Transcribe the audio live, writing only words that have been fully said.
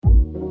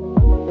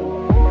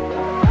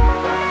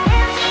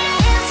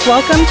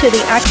Welcome to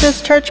the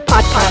Access Church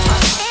Podcast.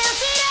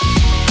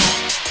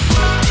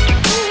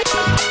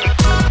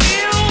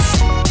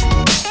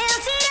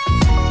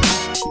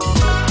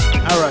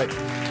 All right,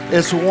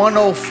 it's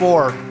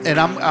 1:04, and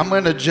I'm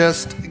going to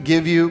just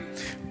give you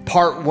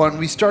part one.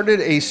 We started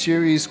a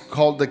series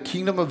called The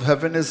Kingdom of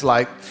Heaven is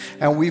Like,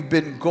 and we've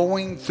been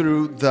going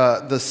through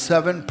the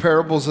seven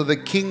parables of the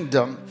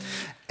kingdom.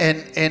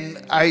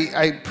 And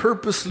I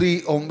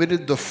purposely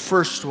omitted the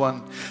first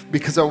one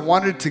because I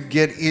wanted to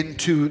get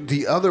into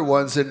the other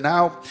ones. And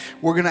now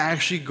we're going to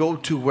actually go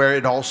to where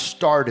it all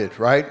started,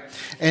 right?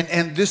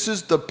 And this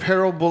is the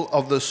parable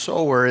of the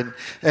sower.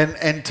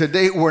 And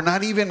today we're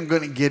not even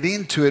going to get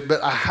into it,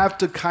 but I have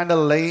to kind of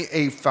lay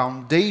a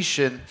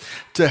foundation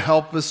to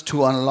help us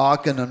to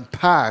unlock and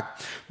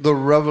unpack the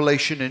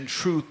revelation and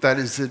truth that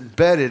is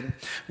embedded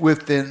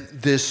within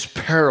this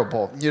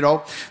parable. You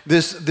know,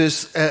 this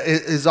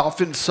is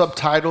often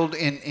subtitled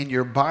in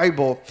your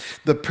Bible,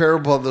 the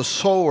parable of the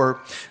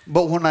sower.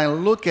 But when I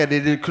look at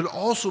it, it could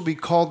also be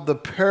called the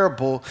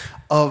parable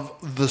of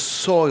the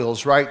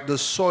soils, right? The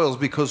soils,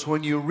 because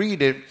when you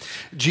read it,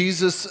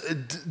 Jesus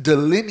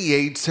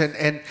delineates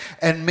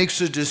and makes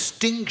a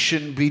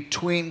distinction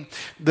between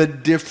the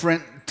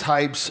different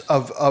types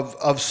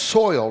of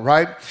soil,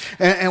 right?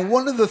 And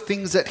one of the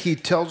things that he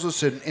tells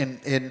us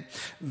in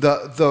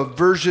the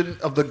version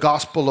of the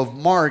Gospel of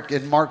Mark,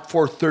 in Mark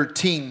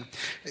 4:13,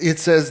 it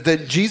says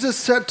that Jesus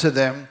said to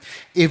them,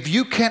 "If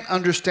you can't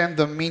understand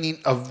the meaning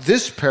of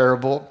this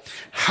parable,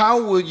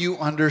 how will you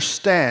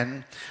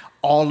understand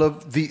all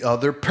of the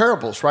other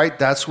parables?" Right?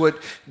 That's what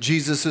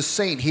Jesus is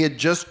saying. He had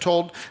just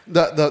told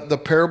the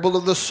parable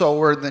of the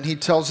sower, and then he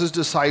tells his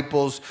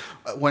disciples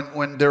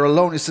when they're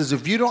alone, he says,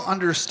 if you don't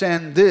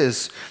understand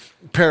this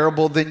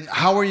parable, then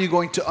how are you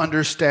going to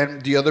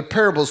understand the other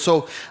parables?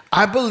 So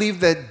I believe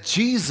that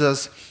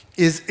Jesus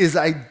is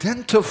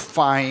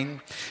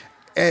identifying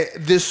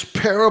this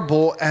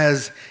parable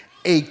as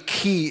a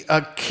key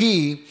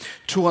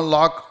to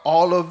unlock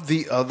all of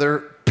the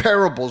other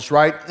parables,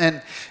 right?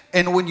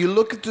 And when you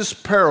look at this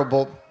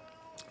parable,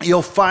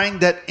 you'll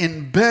find that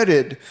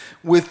embedded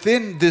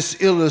within this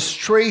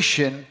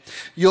illustration,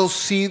 you'll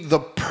see the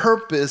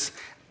purpose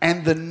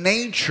and the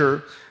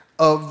nature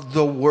of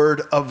the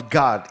Word of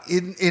God.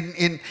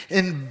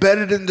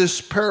 Embedded in this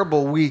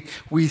parable,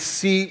 we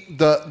see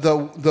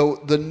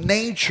the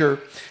nature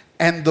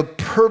and the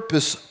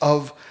purpose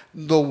of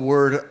the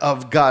Word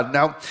of God.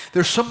 Now,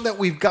 there's something that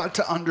we've got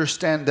to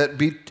understand, that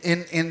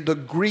in the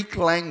Greek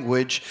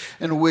language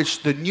in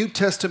which the New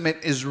Testament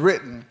is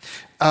written,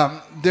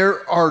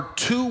 there are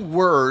two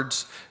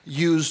words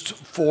used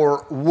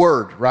for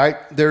word, right?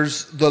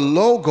 There's the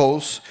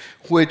logos,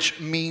 which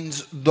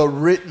means the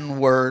written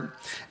word,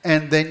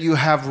 and then you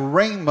have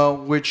rhema,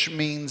 which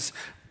means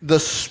the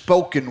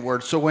spoken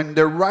word. So when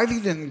they're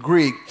writing in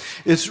Greek,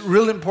 it's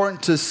real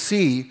important to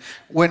see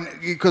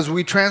because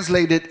we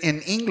translate it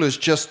in English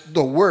just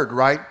the word,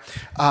 right?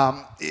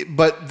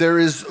 But there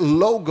is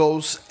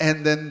logos,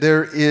 and then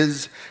there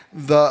is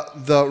the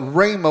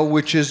rhema,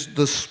 which is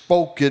the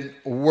spoken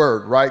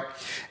word, right?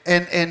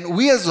 And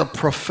we as a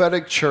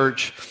prophetic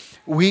church,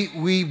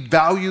 we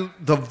value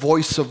the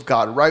voice of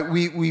God, right?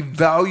 We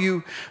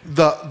value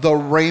the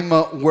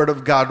rhema word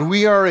of God.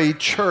 We are a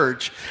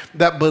church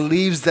that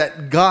believes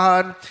that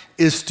God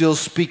is still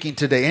speaking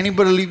today.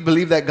 Anybody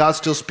believe that God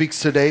still speaks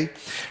today?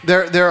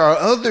 There are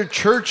other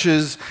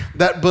churches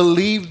that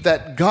believe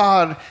that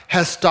God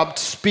has stopped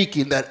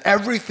speaking, that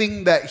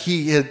everything that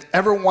he had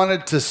ever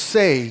wanted to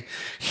say,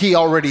 he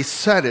already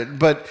said it.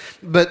 But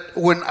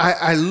when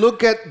I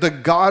look at the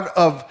God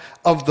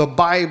of the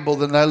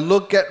Bible, and I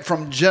look at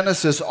from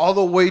Genesis all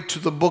the way to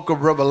the book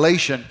of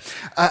Revelation,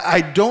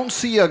 I don't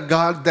see a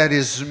God that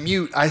is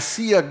mute. I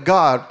see a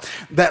God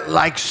that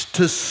likes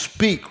to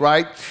speak,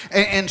 right?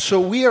 And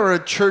so we are a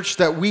church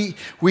that we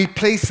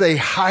place a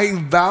high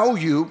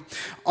value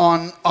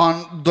on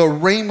the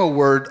rhema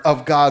word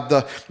of God,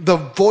 the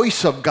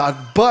voice of God.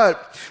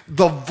 But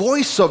the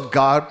voice of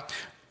God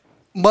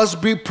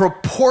must be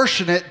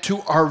proportionate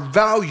to our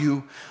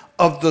value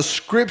of the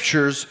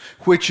scriptures,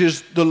 which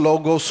is the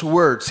logos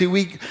word. See,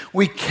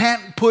 we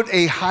can't put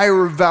a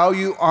higher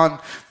value on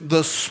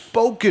the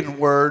spoken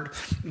word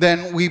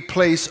than we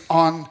place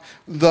on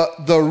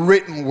the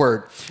written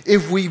word.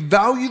 If we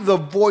value the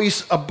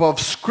voice above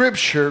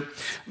scripture,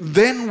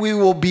 then we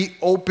will be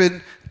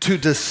open to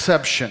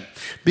deception,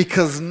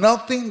 because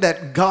nothing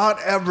that God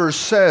ever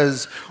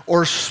says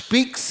or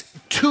speaks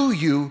to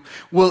you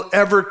will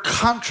ever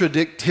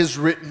contradict his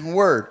written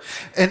word.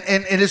 And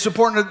it's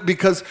important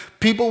because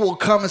people will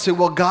come and say,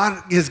 well,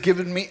 God has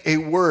given me a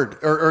word,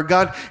 or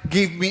God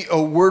gave me a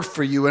word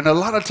for you. And a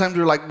lot of times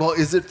we're like, well,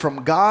 is it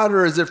from God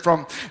or is it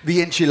from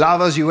the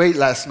enchiladas you ate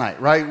last night,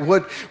 right?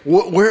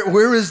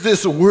 Where is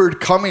this word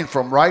coming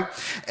from, right?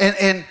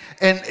 And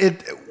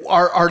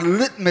our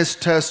litmus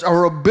test,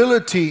 our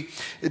ability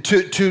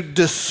to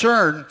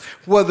discern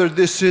whether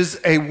this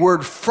is a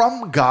word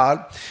from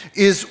God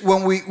is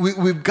when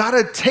we've got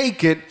to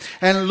take it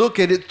and look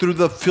at it through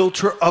the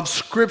filter of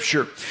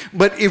Scripture.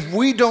 But if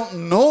we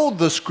don't know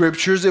the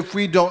Scriptures, if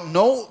we don't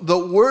know the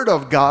Word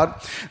of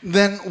God,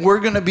 then we're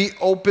going to be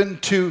open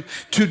to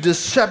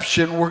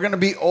deception. We're going to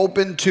be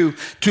open to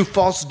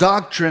false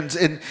doctrines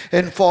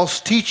and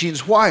false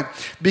teachings. Why?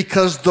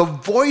 Because the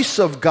voice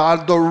of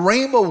God, the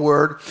Rhema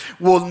word,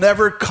 will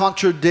never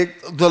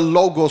contradict the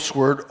Logos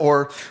word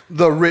or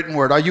the written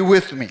word. Are you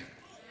with me?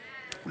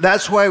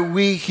 That's why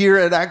we here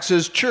at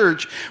Access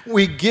Church,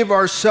 we give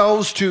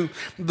ourselves to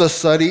the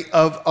study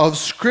of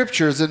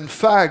Scriptures. In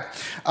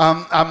fact,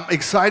 I'm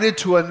excited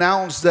to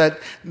announce that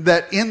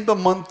in the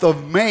month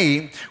of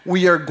May,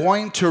 we are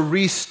going to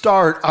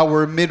restart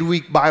our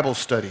midweek Bible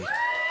study.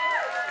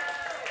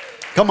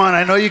 Come on,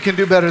 I know you can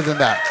do better than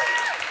that.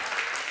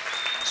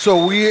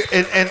 So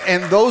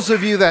and those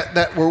of you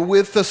that were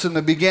with us in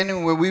the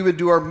beginning when we would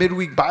do our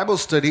midweek Bible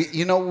study,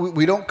 you know,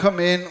 we don't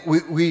come in,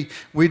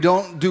 we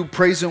don't do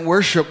praise and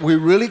worship. We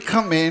really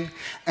come in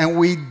and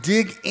we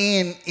dig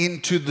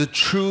into the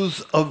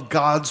truth of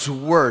God's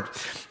Word.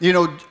 You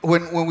know,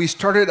 when we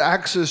started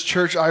Access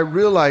Church, I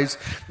realized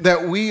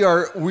that we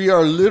are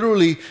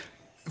literally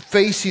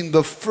facing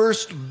the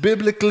first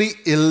biblically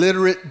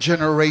illiterate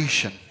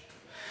generation.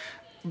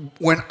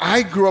 When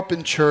I grew up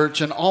in church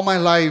and all my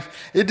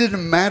life, it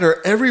didn't matter.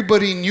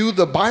 Everybody knew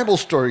the Bible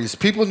stories.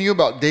 People knew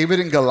about David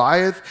and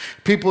Goliath.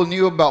 People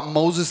knew about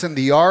Moses and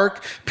the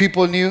ark.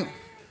 People knew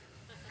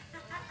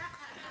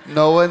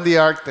Noah and the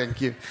ark,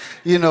 thank you.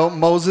 You know,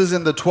 Moses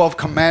and the 12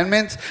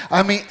 commandments.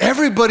 I mean,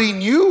 everybody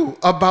knew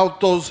about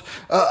those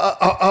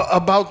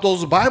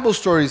Bible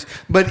stories.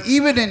 But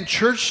even in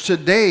church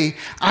today,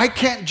 I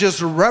can't just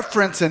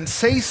reference and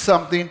say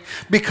something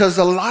because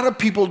a lot of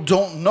people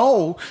don't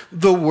know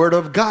the Word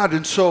of God.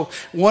 And so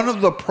one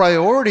of the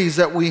priorities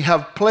that we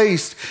have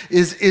placed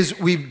is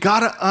we've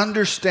got to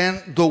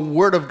understand the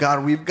Word of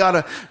God. We've got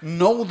to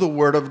know the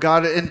Word of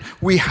God, and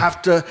we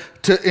have to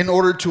in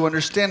order to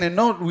understand and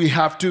know, we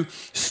have to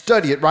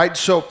study it, right?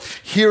 So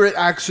here at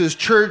Access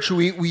Church,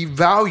 we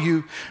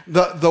value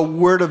the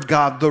Word of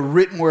God, the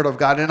written Word of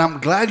God. And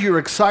I'm glad you're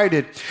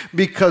excited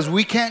because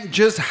we can't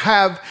just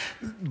have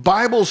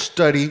Bible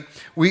study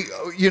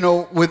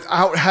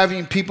without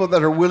having people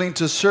that are willing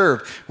to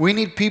serve. We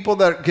need people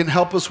that can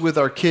help us with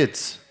our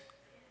kids.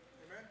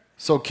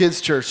 So kids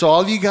church. So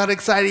all of you got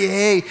excited,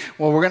 hey,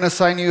 well, we're going to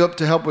sign you up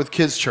to help with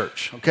kids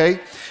church, okay?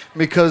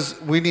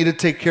 Because we need to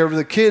take care of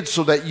the kids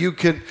so that you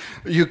can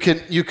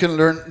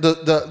learn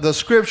the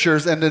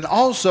Scriptures. And then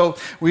also,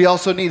 we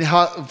also need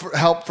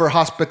help for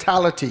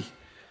hospitality,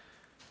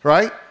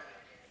 right?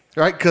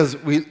 Right? Because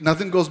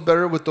nothing goes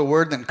better with the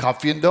Word than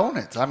coffee and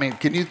donuts. I mean,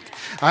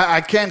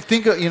 I can't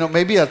think of,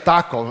 maybe a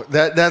taco.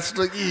 That's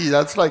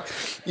like,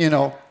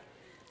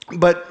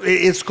 But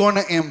it's going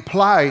to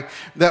imply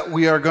that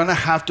we are going to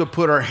have to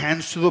put our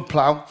hands to the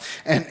plow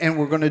and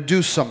we're going to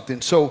do something.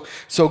 So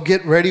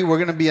get ready. We're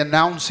going to be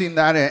announcing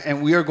that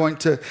and we are going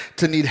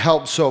to need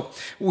help. So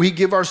we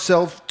give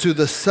ourselves to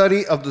the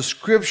study of the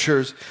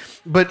Scriptures,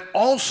 but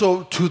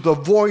also to the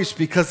voice,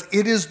 because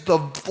it is the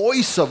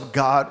voice of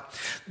God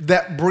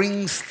that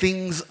brings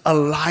things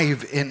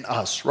alive in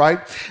us, right?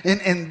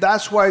 And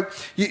that's why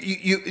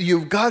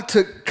you've got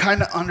to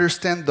kind of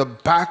understand the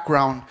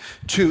background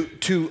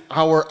to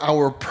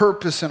our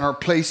purpose and our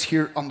place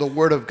here on the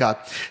Word of God.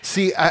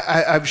 See,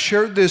 I've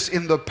shared this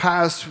in the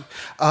past,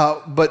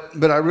 but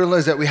I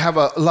realize that we have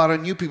a lot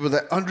of new people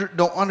that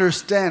don't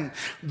understand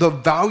the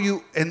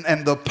value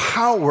and the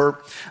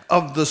power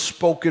of the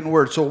spoken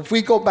word. So if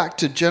we go back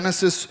to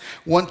Genesis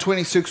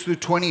 1:26 through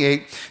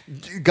 28,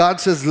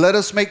 God says, "Let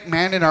us make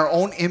man in our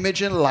own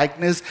image and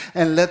likeness,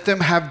 and let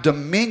them have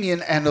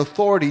dominion and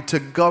authority to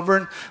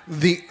govern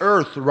the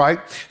earth,"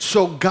 right?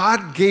 So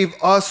God gave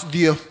us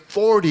the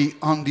authority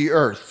on the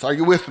earth. Are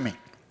you with me?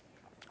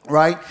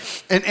 Right?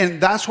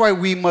 And that's why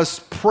we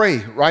must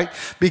pray, right?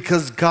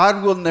 Because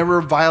God will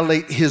never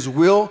violate His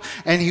will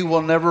and He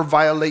will never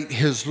violate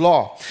His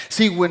law.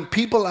 See, when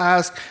people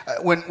ask,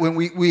 when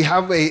we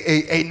have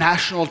a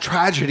national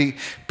tragedy,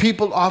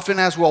 people often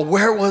ask, well,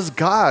 where was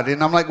God?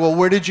 And I'm like, well,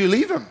 where did you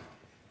leave Him?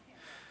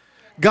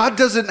 God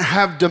doesn't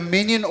have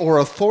dominion or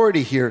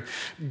authority here.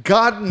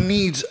 God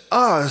needs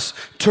us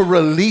to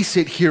release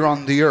it here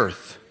on the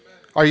earth.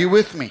 Are you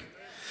with me?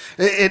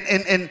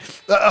 And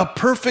a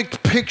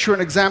perfect picture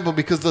and example,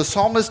 because the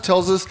psalmist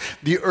tells us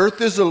the earth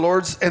is the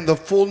Lord's and the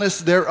fullness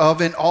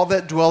thereof, and all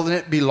that dwell in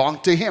it belong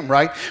to Him,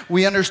 right?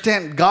 We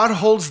understand God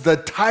holds the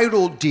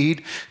title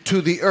deed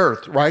to the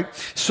earth, right?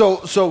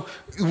 So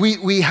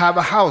we have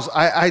a house.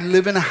 I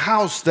live in a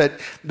house that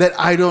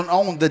I don't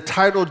own. The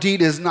title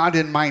deed is not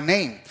in my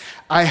name.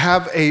 I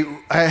have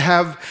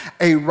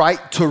a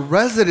right to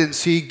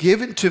residency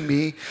given to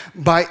me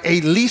by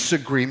a lease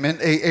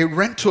agreement, a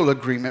rental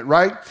agreement,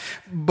 right?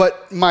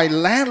 But my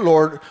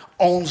landlord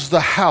owns the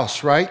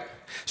house, right?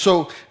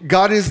 So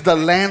God is the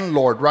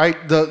landlord,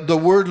 right? The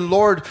word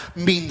Lord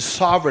means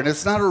sovereign.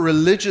 It's not a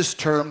religious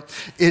term.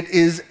 It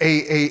is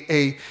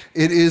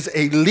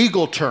a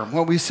legal term.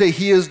 When we say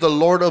He is the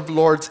Lord of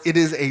Lords, it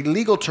is a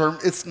legal term.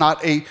 It's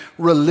not a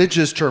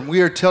religious term.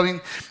 We are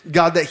telling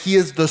God that He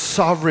is the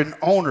sovereign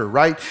owner,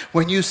 right?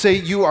 When you say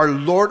you are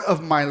Lord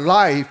of my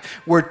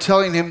life, we're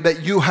telling Him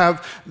that you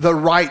have the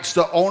rights,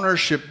 the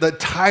ownership, the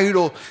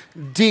title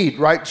deed,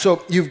 right?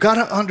 So you've got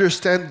to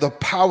understand the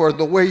power,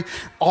 the way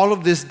all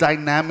of this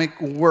dynamic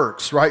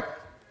works, right?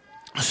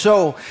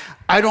 So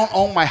I don't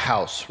own my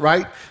house,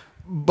 right?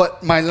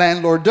 But my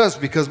landlord does,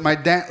 because my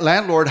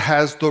landlord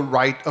has the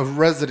right of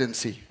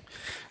residency,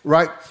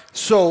 right?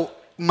 So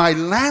my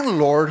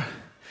landlord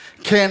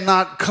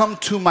cannot come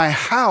to my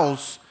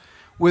house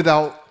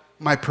without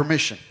my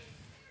permission.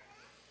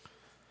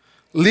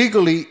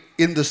 Legally,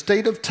 in the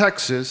state of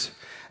Texas,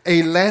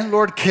 a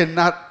landlord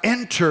cannot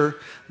enter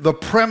the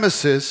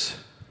premises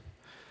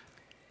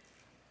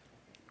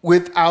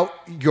without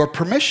your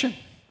permission.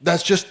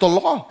 That's just the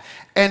law.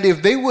 And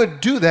if they would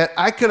do that,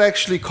 I could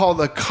actually call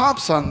the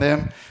cops on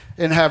them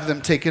and have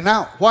them taken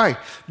out. Why?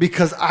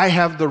 Because I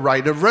have the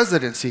right of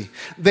residency.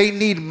 They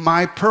need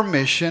my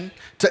permission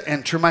to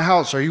enter my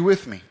house. Are you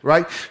with me?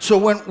 Right? So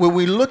when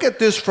we look at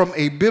this from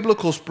a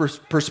biblical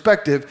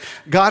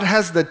perspective, God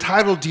has the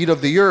title deed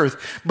of the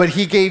earth, but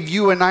He gave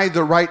you and I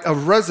the right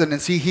of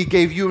residency. He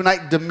gave you and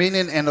I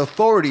dominion and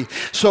authority.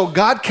 So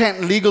God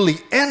can't legally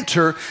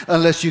enter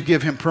unless you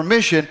give Him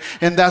permission,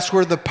 and that's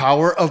where the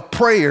power of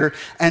prayer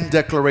and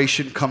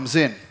declaration comes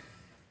in.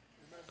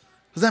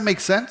 Does that make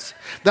sense?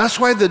 That's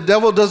why the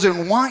devil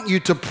doesn't want you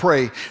to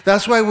pray.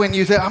 That's why when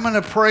you say, I'm going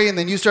to pray, and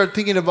then you start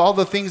thinking of all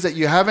the things that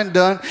you haven't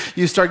done,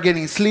 you start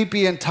getting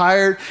sleepy and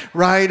tired,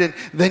 right? And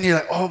then you're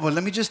like, oh, but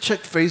let me just check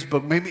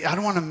Facebook. Maybe I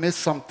don't want to miss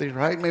something,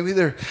 right? Maybe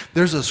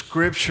there's a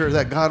scripture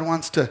that God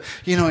wants to,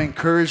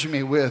 encourage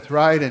me with,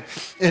 right?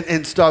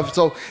 And stuff.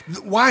 So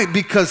why?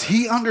 Because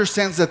He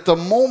understands that the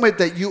moment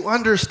that you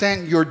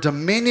understand your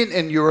dominion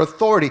and your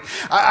authority.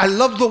 I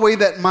love the way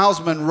that Miles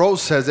Monroe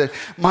says it.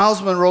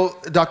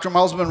 Dr.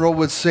 Miles Monroe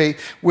would say,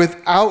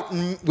 without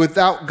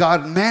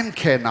God, man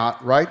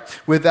cannot, right?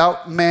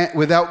 Without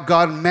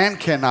God, man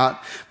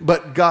cannot,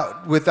 but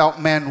God,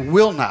 without man,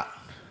 will not.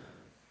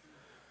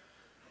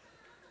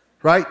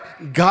 Right?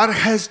 God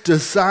has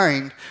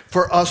designed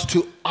for us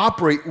to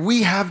operate.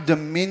 We have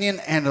dominion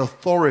and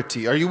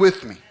authority. Are you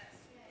with me?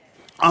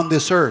 On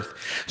this earth.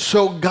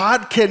 So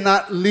God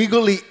cannot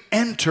legally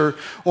enter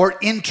or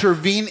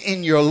intervene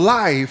in your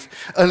life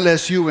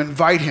unless you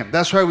invite Him.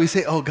 That's why we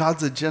say, oh,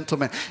 God's a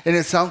gentleman. And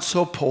it sounds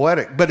so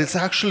poetic, but it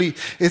actually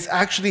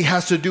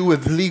has to do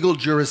with legal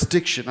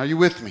jurisdiction. Are you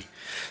with me?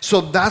 So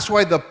that's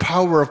why the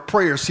power of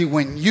prayer. See,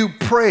 when you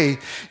pray,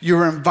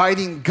 you're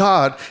inviting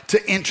God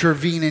to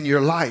intervene in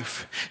your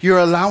life. You're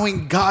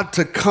allowing God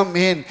to come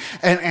in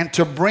and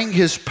to bring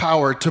His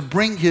power, to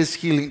bring His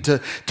healing,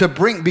 to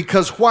bring,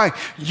 because why?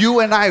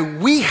 You and I,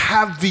 we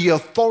have the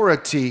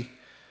authority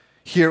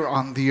here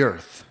on the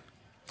earth.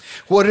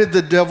 What did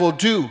the devil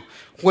do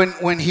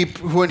when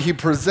he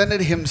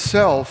presented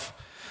himself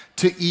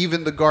to Eve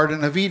in the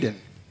Garden of Eden?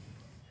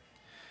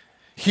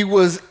 He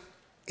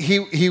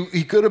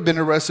could have been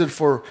arrested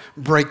for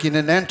breaking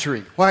and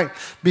entering. Why?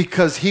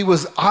 Because he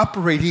was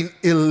operating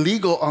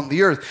illegal on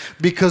the earth.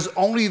 Because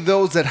only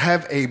those that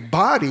have a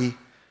body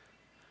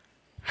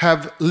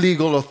have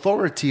legal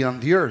authority on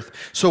the earth.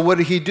 So what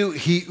did he do?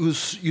 He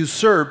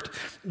usurped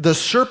the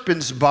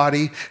serpent's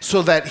body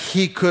so that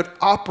he could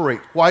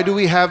operate. Why do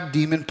we have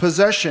demon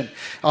possession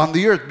on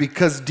the earth?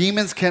 Because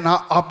demons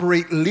cannot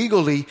operate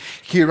legally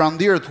here on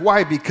the earth.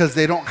 Why? Because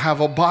they don't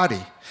have a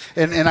body.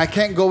 And I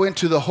can't go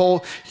into the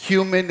whole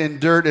human and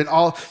dirt and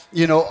all,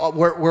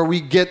 where we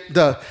get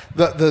the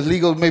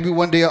legal. Maybe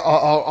one day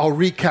I'll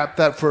recap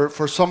that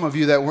for some of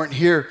you that weren't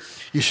here.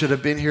 You should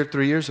have been here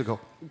 3 years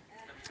ago.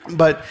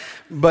 But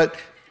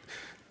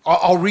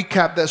I'll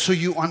recap that so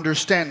you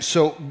understand.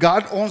 So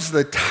God owns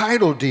the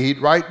title deed,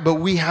 right? But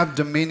we have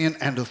dominion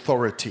and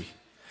authority.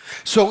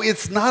 So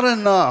it's not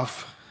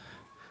enough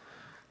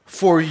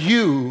for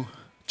you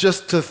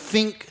just to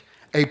think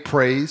a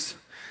praise,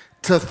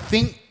 to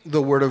think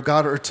the word of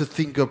God, or to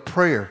think of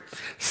prayer.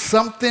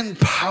 Something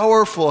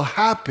powerful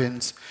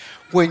happens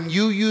when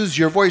you use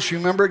your voice.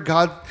 Remember,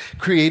 God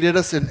created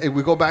us, and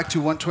we go back to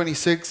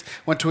 126,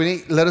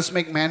 128, let us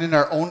make man in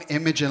our own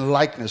image and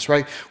likeness,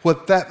 right?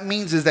 What that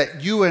means is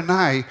that you and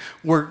I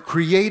were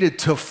created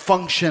to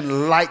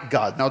function like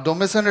God. Now, don't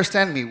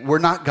misunderstand me. We're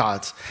not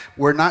gods.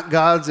 We're not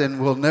gods,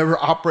 and we'll never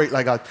operate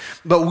like God.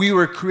 But we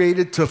were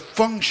created to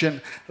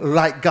function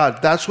like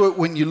God. That's what,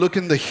 when you look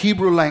in the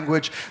Hebrew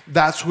language,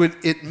 that's what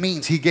it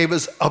means. He gave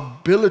us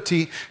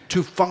ability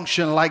to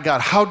function like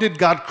God. How did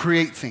God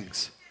create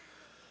things?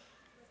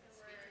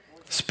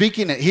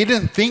 Speaking it. He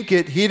didn't think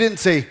it. He didn't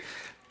say,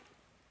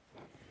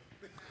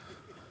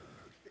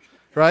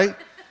 right?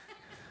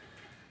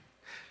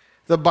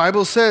 The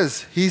Bible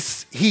says he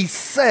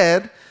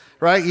said,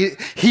 right?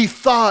 He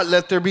thought,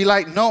 let there be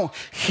light. No,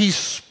 he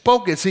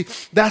spoke it. See,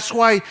 that's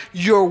why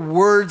your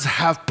words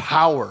have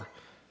power.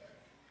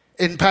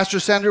 And Pastor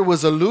Sandra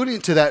was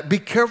alluding to that. Be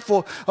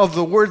careful of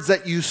the words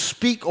that you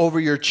speak over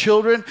your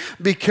children.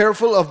 Be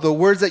careful of the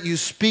words that you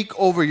speak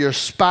over your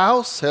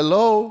spouse.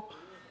 Hello.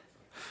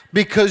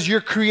 Because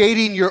you're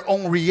creating your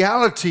own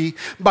reality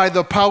by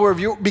the power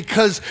of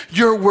because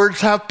your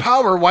words have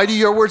power. Why do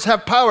your words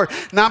have power?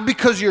 Not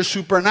because you're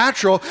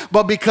supernatural,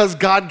 but because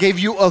God gave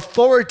you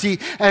authority.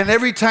 And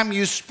every time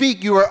you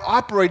speak, you are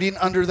operating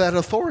under that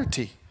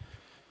authority.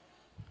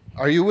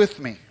 Are you with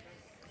me?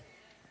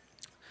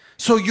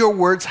 So your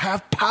words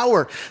have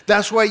power.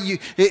 That's why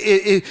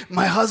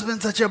my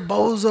husband's such a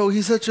bozo.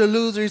 He's such a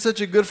loser. He's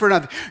such a good for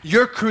nothing.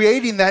 You're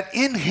creating that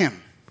in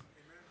him.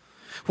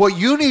 What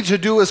you need to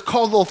do is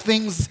call those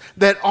things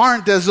that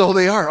aren't as though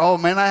they are. Oh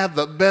man, I have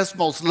the best,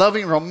 most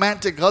loving,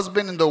 romantic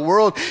husband in the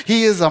world.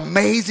 He is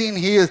amazing.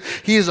 He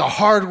is a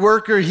hard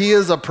worker. He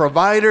is a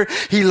provider.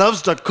 He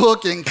loves to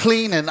cook and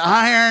clean and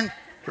iron,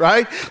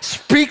 right?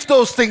 Speak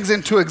those things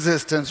into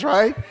existence,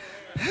 right?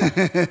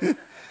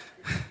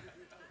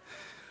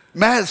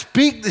 Man,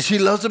 speak. She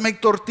loves to make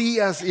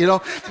tortillas, You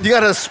got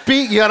to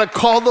speak. You got to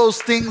call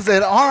those things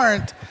that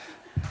aren't.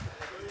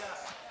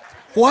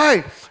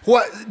 Why?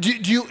 What do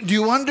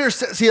you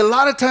understand? See, a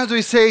lot of times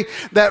we say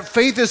that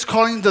faith is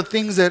calling the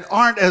things that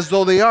aren't as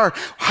though they are.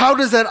 How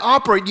does that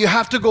operate? You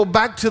have to go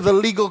back to the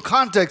legal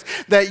context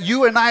that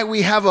you and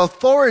we have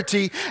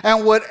authority,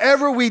 and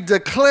whatever we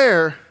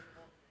declare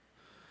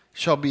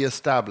shall be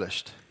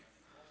established.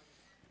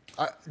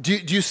 Do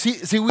you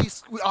see? We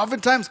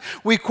oftentimes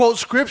we quote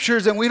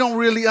scriptures and we don't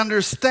really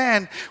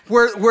understand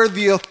where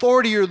the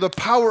authority or the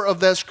power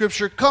of that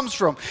scripture comes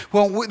from.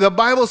 When the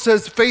Bible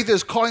says faith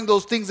is calling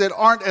those things that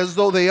aren't as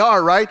though they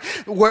are, right?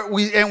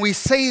 We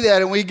say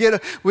that and we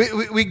get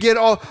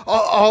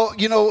all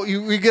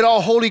we get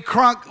all holy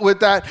crunk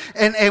with that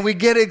and we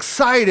get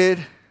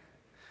excited,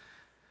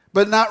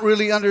 but not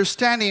really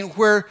understanding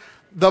where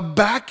the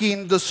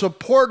backing, the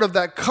support of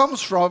that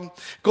comes from.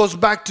 Goes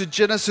back to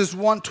Genesis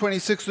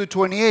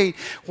 1:26-28.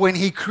 When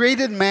he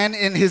created man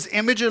in his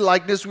image and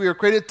likeness, we were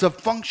created to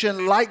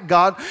function like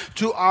God,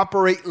 to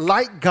operate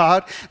like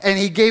God, and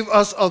he gave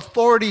us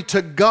authority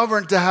to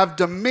govern, to have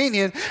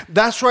dominion.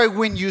 That's why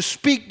when you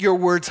speak, your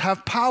words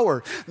have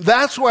power.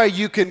 That's why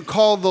you can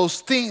call those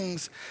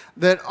things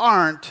that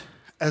aren't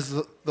as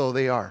though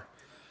they are.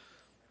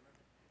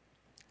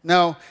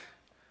 Now,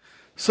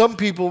 some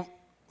people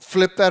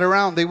flip that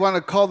around. They want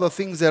to call the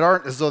things that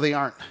aren't as though they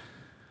aren't.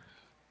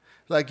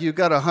 Like you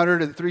got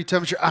 103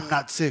 temperature. I'm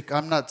not sick.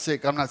 I'm not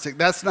sick. I'm not sick.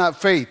 That's not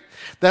faith.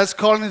 That's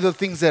calling the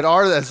things that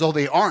are as though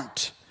they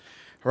aren't.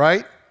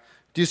 Right?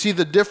 Do you see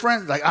the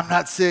difference? Like, I'm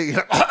not sick.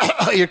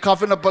 You're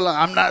coughing up a lung.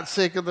 I'm not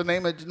sick in the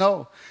name of...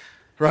 No.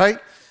 Right?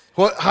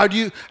 How do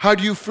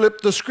you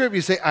flip the script?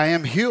 You say, I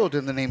am healed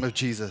in the name of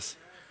Jesus.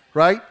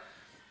 Right?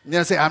 And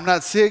then say, I'm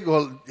not sick.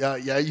 Well,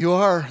 yeah, you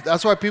are.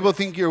 That's why people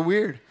think you're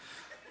weird.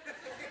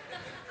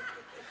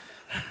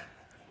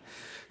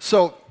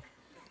 So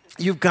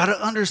you've got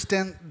to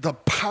understand the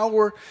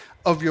power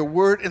of your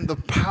word and the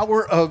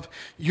power of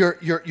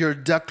your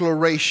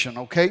declaration,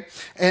 okay?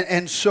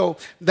 And so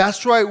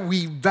that's why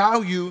we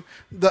value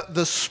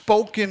the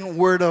spoken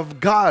word of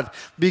God,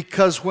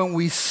 because when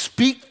we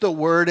speak the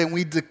word and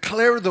we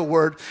declare the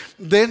word,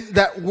 then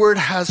that word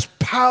has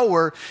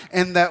power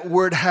and that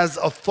word has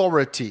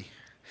authority.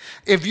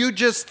 If you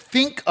just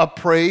think a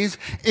praise,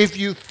 if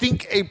you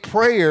think a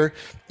prayer,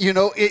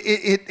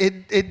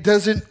 it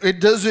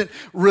doesn't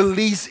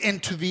release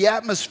into the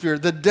atmosphere.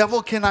 The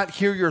devil cannot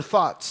hear your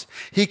thoughts.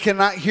 He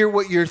cannot hear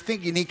what you're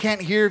thinking. He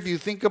can't hear if you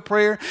think a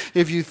prayer.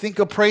 If you think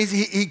a praise,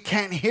 he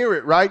can't hear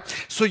it, right?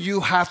 So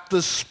you have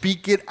to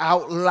speak it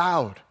out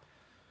loud.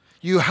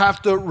 You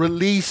have to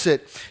release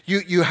it.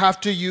 You have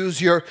to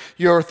use your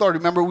authority.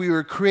 Remember, we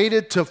were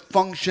created to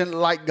function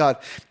like God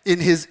in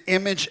his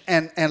image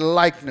and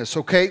likeness,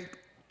 okay?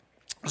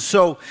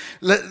 So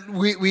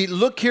we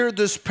look here at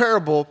this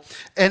parable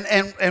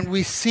and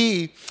we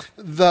see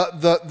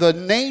the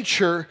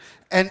nature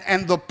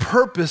and the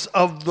purpose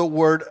of the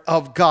word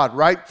of God,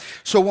 right?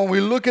 So when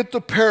we look at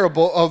the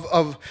parable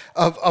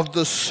of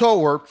the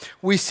sower,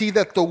 we see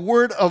that the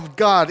word of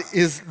God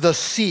is the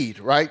seed,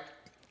 right?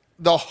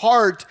 The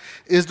heart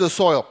is the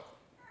soil.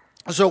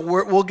 So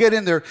we'll get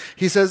in there.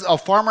 He says a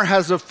farmer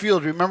has a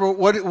field. Remember,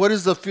 what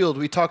is the field?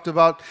 We talked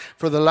about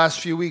for the last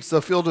few weeks.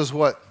 The field is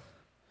what?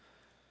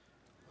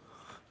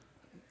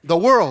 The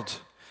world.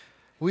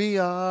 We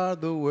are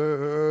the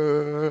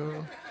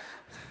world.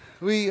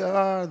 We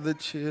are the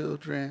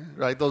children.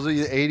 Right? Those are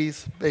the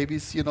 80s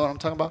babies. You know what I'm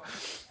talking about?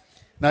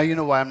 Now you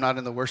know why I'm not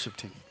in the worship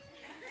team.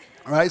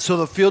 All right, so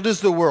the field is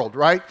the world,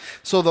 right?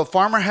 So the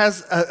farmer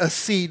has a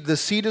seed. The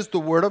seed is the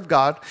word of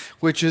God,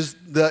 which is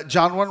the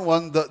John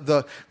 1:1,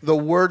 the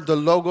word, the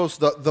logos,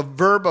 the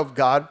verb of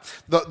God,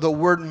 the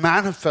word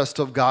manifest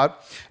of God.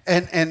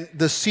 And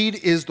the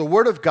seed is the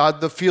word of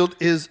God. The field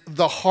is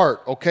the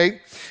heart,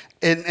 okay?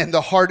 And the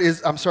heart is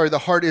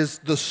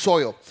the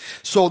soil.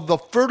 So the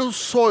fertile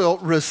soil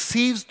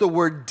receives the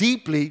word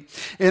deeply,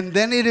 and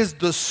then it is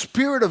the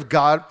Spirit of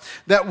God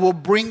that will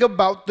bring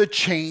about the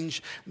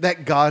change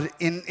that God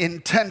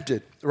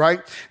intended.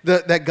 right?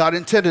 That God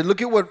intended.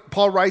 Look at what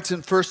Paul writes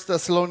in 1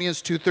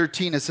 Thessalonians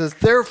 2:13. It says,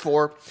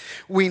 therefore,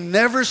 we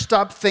never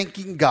stop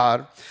thanking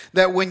God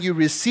that when you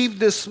received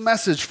this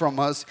message from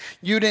us,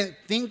 you didn't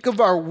think of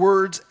our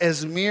words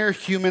as mere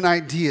human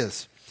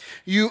ideas.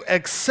 You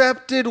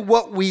accepted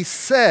what we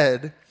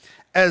said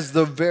as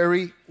the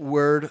very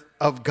word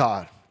of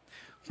God,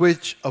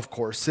 which of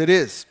course it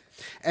is.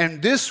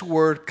 And this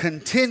word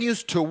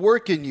continues to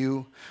work in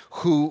you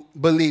who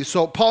believe.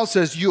 So Paul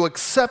says you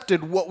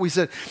accepted what we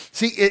said.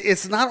 See,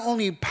 it's not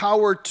only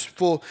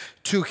powerful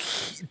to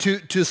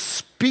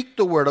speak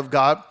the word of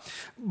God,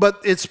 but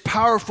it's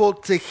powerful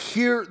to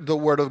hear the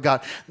word of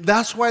God.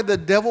 That's why the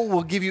devil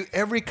will give you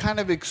every kind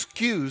of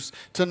excuse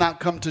to not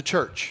come to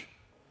church.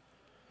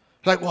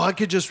 Like, well, I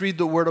could just read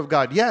the word of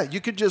God. Yeah,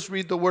 you could just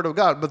read the word of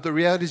God, but the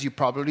reality is you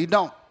probably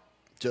don't.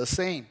 Just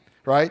saying,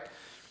 right?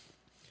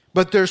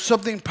 But there's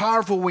something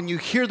powerful when you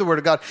hear the word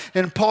of God.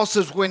 And Paul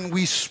says when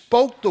we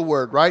spoke the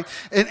word, right?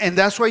 And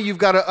that's why you've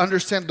got to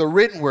understand the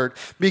written word,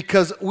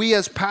 because we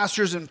as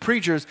pastors and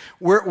preachers,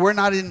 we're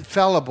not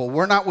infallible.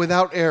 We're not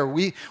without error.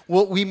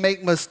 We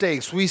make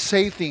mistakes. We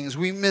say things.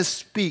 We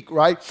misspeak,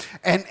 right?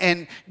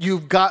 And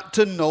you've got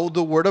to know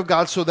the word of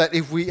God so that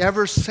if we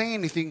ever say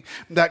anything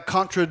that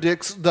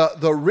contradicts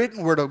the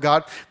written word of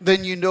God,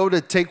 then you know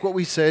to take what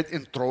we said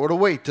and throw it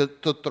away, to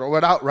throw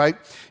it out, right?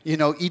 You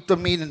know, eat the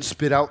meat and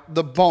spit out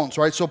the bone.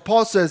 Right? So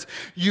Paul says,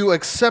 you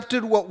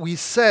accepted what we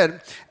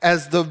said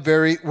as the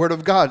very word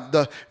of God,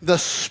 the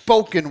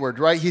spoken word,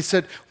 right? He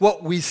said,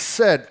 what we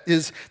said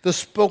is the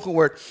spoken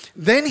word.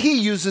 Then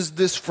he uses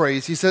this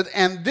phrase. He said,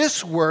 and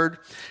this word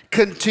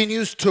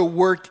continues to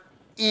work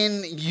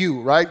in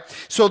you, right?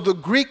 So the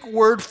Greek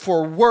word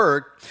for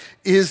work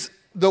is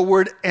the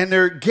word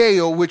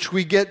energeo, which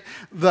we get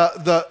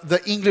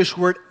the English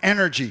word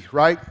energy,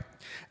 right?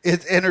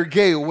 It's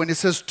energeo. When it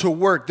says to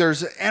work,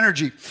 there's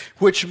energy,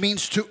 which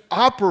means to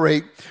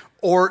operate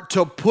or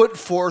to put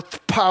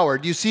forth power.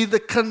 Do you see the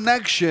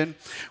connection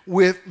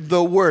with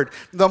the word?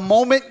 The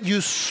moment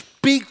you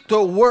speak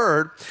the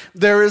word,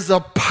 there is a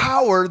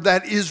power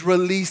that is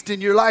released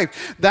in your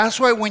life. That's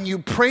why when you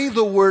pray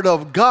the word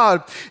of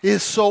God,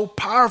 it's so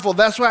powerful.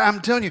 That's why I'm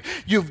telling you,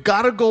 you've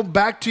got to go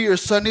back to your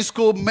Sunday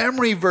school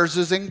memory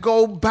verses and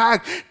go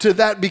back to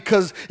that,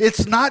 because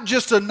it's not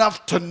just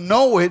enough to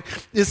know it.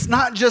 It's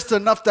not just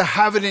enough to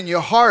have it in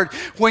your heart.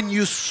 When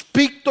you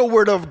speak the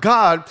word of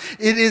God,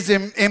 it is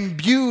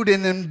imbued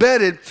and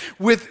embedded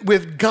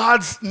with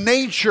God's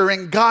nature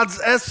and God's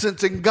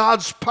essence and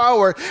God's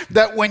power,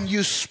 that when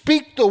you speak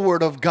the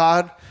word of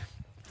God,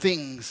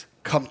 things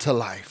come to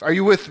life. Are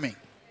you with me?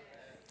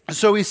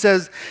 So he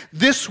says,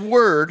 this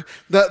word,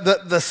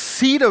 the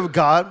seed of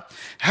God,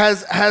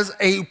 has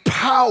a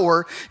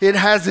power. It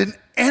has an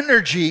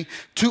energy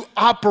to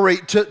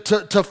operate,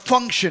 to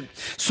function.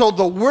 So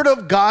the word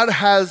of God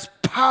has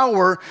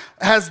power,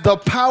 has the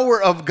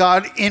power of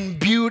God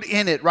imbued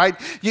in it, right?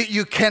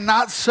 You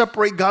cannot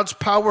separate God's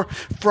power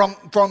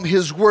from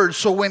his word.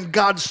 So when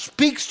God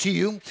speaks to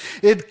you,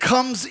 it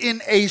comes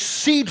in a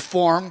seed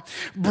form,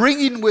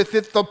 bringing with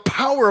it the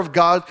power of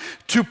God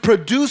to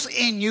produce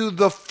in you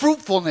the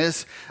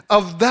fruitfulness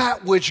of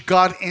that which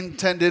God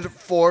intended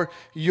for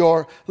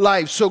your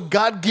life. So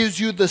God gives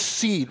you the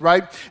seed,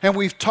 right? And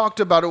we've talked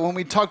about it when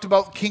we talked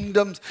about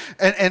kingdoms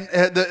and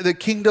the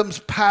kingdom's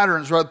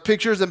patterns, right?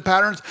 Pictures and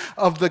patterns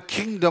of the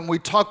kingdom. We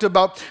talked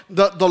about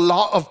the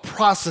law of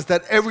process,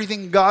 that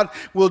everything God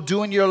will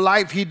do in your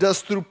life, he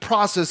does through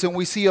process. And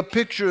we see a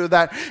picture of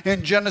that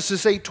in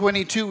Genesis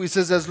 8:22. He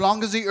says, as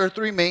long as the earth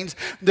remains,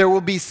 there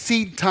will be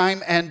seed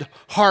time and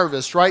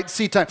harvest, right?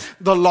 Seed time,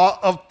 the law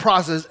of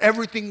process,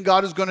 everything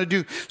God is going to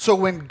do. So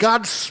when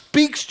God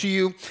speaks to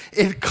you,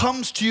 it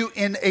comes to you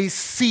in a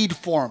seed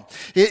form.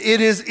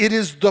 It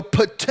is the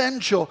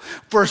potential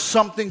for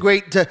something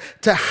great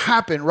to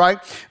happen, right?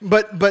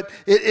 But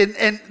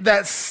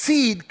that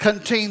seed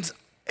contains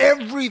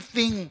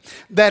everything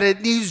that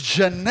it needs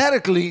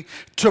genetically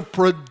to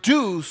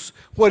produce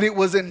what it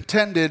was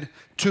intended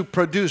to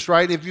produce,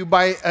 right? If you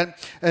buy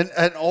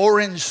an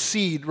orange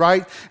seed,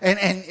 right,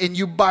 and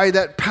you buy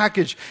that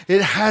package,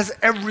 it has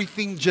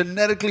everything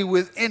genetically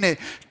within it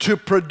to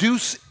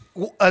produce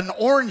an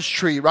orange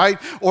tree, right?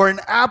 Or an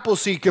apple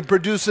seed can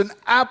produce an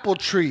apple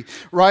tree,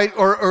 right?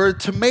 Or a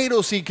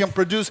tomato seed can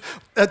produce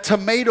a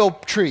tomato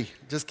tree.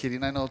 Just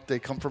kidding. I know they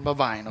come from a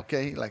vine,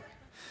 okay? Like,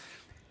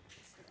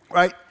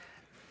 right?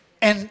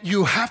 And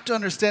you have to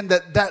understand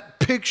that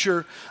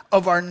picture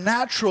of our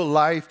natural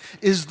life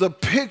is the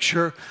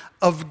picture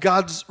of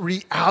God's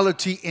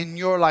reality in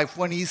your life.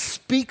 When he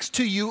speaks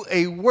to you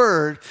a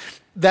word,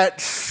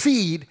 that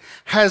seed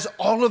has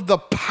all of the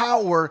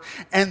power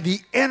and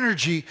the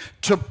energy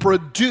to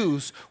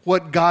produce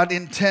what God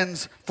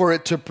intends for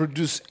it to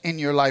produce in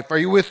your life. Are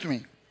you with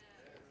me?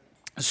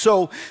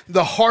 So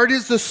the heart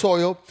is the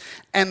soil,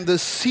 and the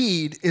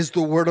seed is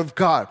the word of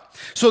God.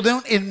 So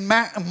then in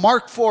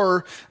Mark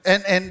 4,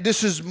 and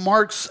this is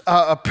Mark's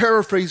a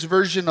paraphrase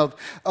version of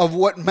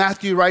what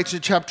Matthew writes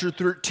in chapter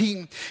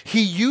 13,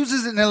 he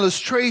uses an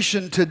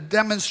illustration to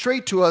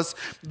demonstrate to us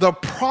the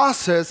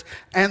process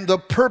and the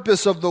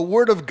purpose of the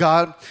word of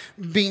God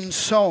being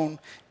sown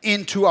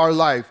into our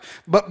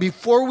life. But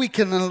before we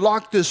can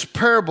unlock this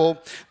parable,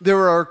 there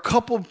are a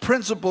couple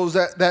principles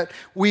that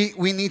we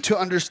need to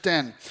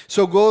understand.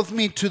 So go with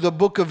me to the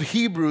book of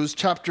Hebrews,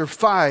 chapter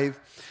 5,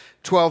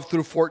 12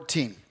 through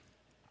 14.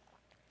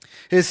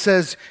 It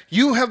says,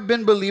 "You have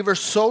been believers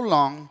so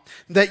long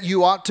that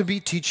you ought to be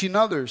teaching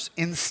others.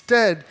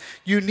 Instead,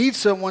 you need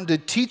someone to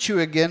teach you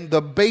again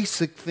the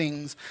basic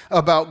things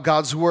about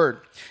God's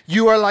word.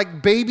 You are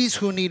like babies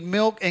who need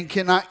milk and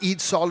cannot eat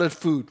solid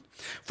food.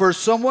 For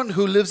someone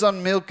who lives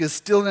on milk is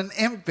still an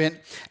infant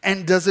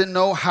and doesn't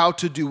know how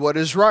to do what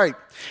is right.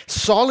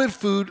 Solid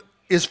food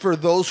is for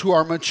those who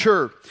are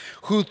mature,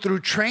 who through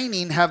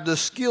training have the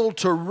skill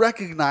to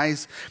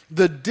recognize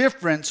the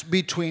difference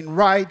between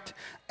right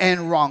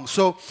and wrong."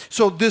 So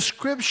this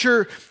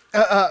scripture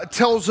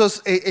tells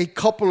us a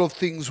couple of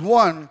things.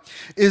 One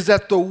is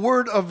that the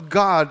Word of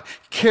God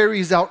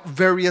carries out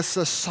various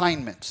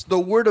assignments. The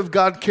Word of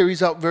God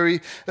carries out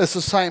various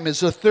assignments.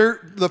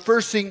 The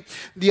first thing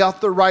the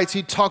author writes,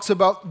 he talks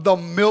about the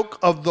milk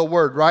of the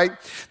Word, right?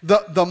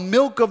 The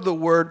milk of the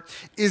Word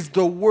is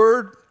the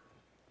Word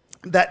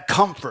that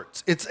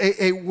comforts. It's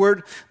a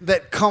word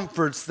that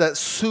comforts, that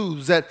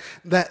soothes,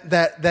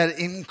 that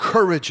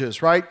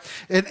encourages, right?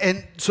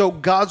 And so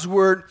God's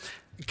Word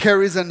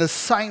carries an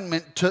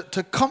assignment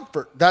to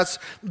comfort. That's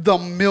the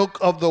milk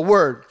of the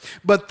word.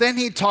 But then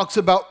he talks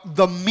about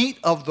the meat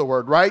of the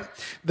word, right?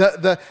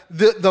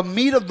 The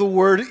meat of the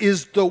word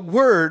is the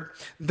word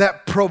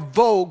that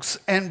provokes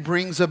and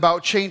brings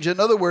about change.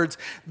 In other words,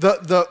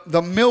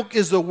 the milk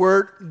is the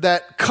word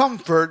that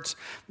comforts,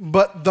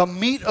 but the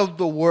meat of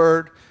the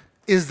word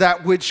is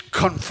that which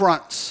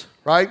confronts.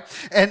 Right?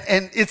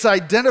 And it's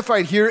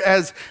identified here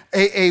as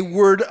a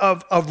word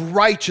of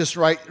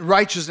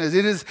righteousness.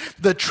 It is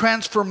the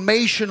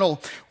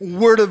transformational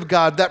word of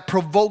God that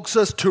provokes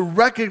us to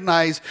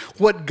recognize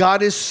what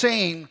God is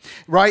saying,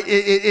 right?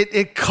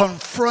 It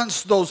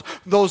confronts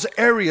those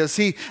areas.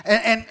 See,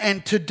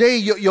 and today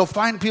you'll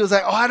find people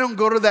say, "Oh, I don't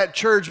go to that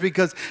church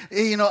because,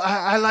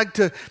 I like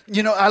to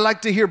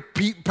hear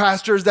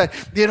pastors that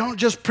they don't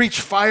just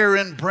preach fire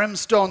and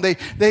brimstone.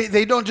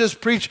 They don't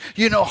just preach,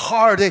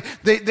 hard.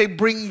 They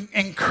bring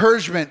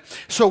encouragement."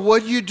 So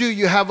what do,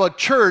 you have a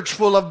church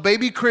full of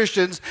baby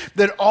Christians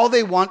that all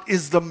they want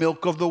is the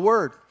milk of the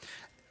word.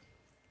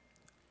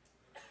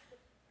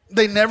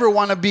 They never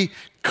want to be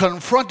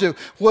confronted.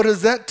 What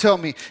does that tell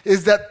me?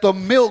 Is that the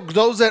milk,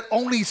 those that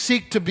only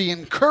seek to be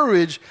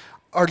encouraged,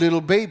 are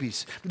little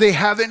babies. They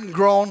haven't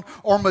grown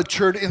or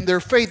matured in their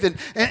faith.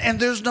 And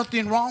there's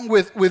nothing wrong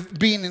with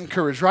being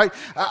encouraged, right?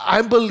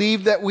 I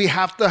believe that we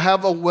have to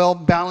have a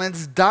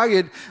well-balanced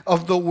diet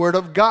of the Word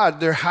of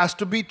God. There has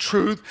to be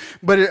truth,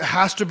 but it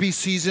has to be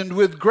seasoned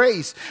with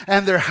grace.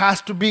 And there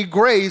has to be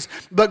grace,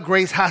 but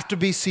grace has to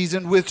be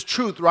seasoned with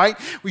truth, right?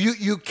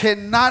 You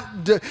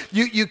cannot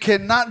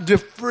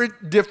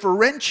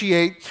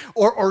differentiate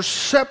or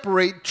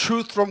separate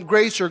truth from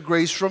grace or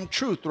grace from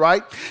truth,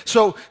 right?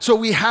 So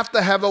we have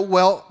to have a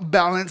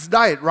well-balanced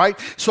diet, right?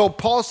 So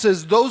Paul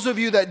says, those of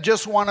you that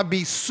just want to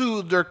be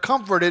soothed or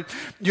comforted,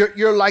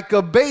 you're like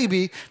a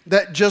baby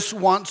that just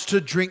wants to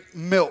drink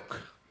milk.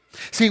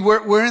 See,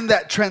 we're in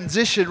that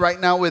transition right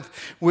now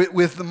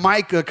with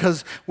Micah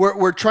because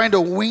we're trying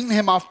to wean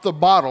him off the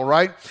bottle,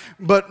 right?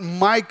 But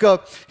Micah,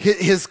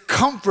 his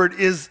comfort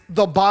is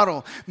the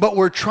bottle, but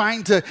we're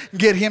trying to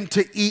get him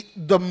to eat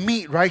the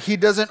meat, right? He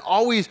doesn't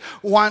always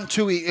want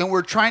to eat, and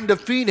we're trying to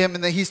feed him,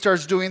 and then he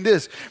starts doing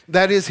this.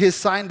 That is his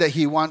sign that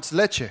he wants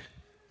leche,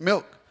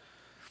 milk.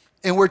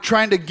 And we're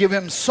trying to give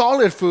him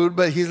solid food,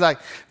 but he's like,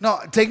 "No,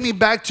 take me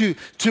back to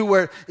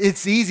where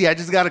it's easy. I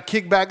just got to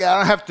kick back. I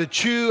don't have to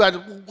chew. I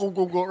just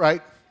go,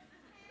 right?"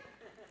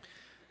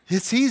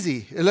 It's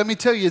easy. And let me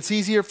tell you, it's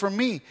easier for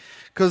me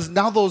because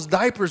now those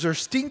diapers are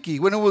stinky.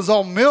 When it was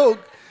all milk,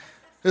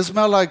 it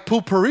smelled like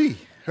potpourri,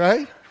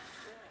 right?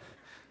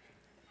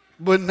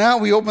 But now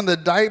we open the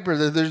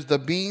diaper. There's the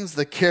beans,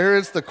 the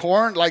carrots, the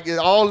corn, like it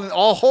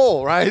all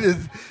whole, right?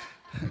 It's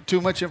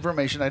too much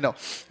information, I know.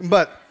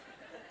 But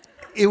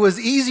it was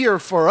easier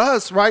for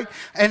us, right?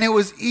 And it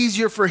was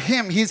easier for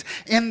him. He's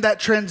in that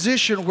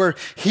transition where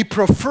he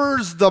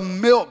prefers the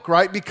milk,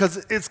 right?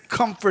 Because it's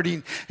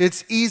comforting,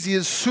 it's easy,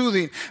 it's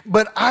soothing.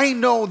 But I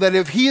know that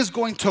if he is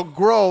going to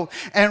grow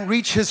and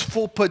reach his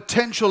full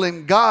potential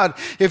in God,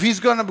 if he's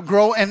going to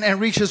grow and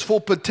reach his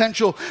full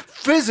potential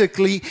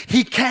physically,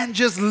 he can't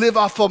just live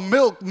off of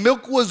milk.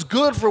 Milk was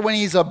good for when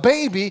he's a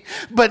baby,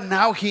 but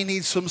now he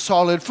needs some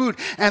solid food.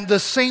 And the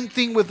same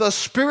thing with us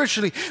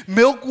spiritually.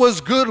 Milk was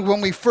good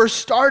when we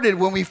first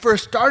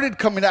started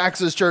coming to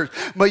Access Church,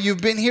 but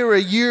you've been here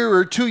a year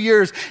or 2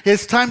 years.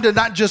 It's time to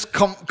not just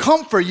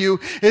comfort you,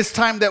 it's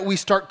time that we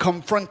start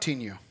confronting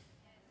you.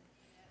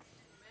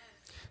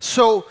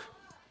 So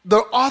The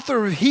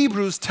author of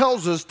Hebrews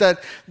tells us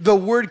that the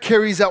word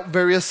carries out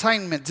various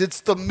assignments.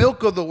 It's the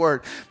milk of the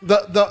word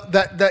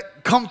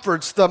that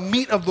comforts, the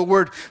meat of the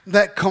word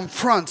that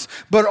confronts.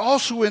 But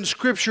also in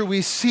Scripture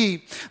we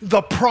see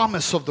the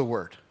promise of the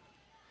word.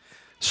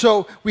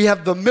 So we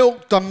have the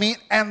milk, the meat,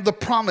 and the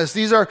promise.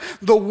 These are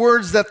the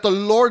words that the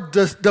Lord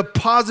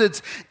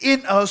deposits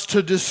in us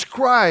to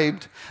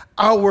describe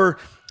our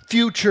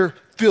future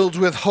filled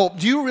with hope.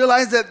 Do you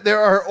realize that there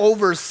are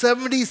over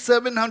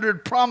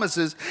 7,700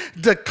 promises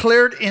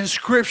declared in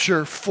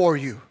Scripture for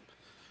you?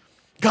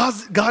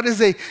 God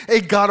is a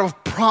God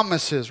of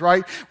promises,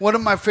 right? One of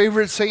my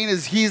favorite saying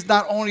is He's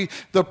not only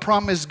the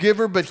promise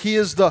giver, but He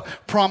is the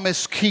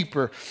promise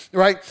keeper,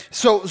 right?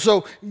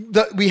 So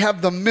we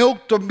have the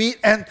milk, the meat,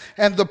 and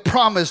the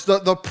promise.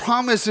 The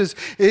promise is,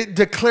 it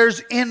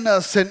declares in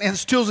us and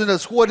instills in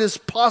us what is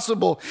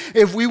possible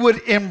if we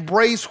would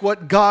embrace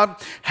what God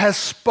has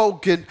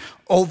spoken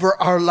over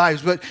our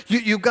lives. But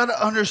you've got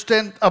to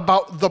understand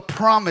about the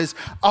promise.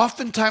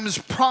 Oftentimes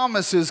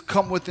promises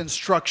come with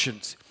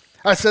instructions.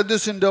 I said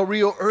this in Del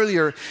Rio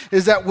earlier,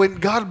 is that when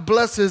God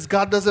blesses,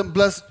 God doesn't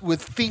bless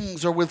with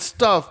things or with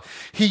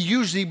stuff. He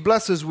usually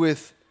blesses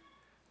with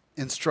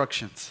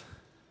instructions.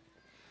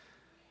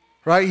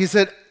 Right? He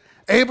said,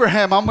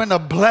 Abraham, I'm going to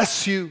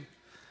bless you.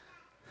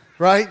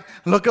 Right?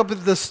 Look up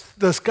at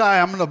the sky.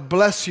 I'm going to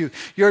bless you.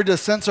 Your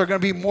descendants are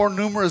going to be more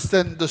numerous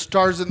than the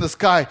stars in the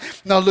sky.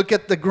 Now look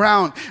at the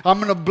ground. I'm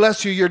going to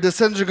bless you. Your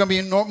descendants are going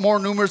to be more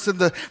numerous than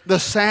the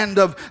sand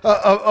of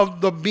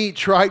the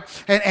beach, right?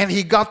 And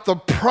he got the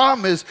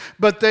promise,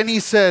 but then he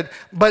said,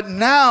 but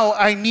now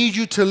I need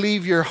you to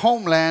leave your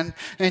homeland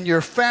and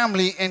your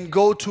family and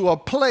go to a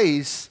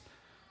place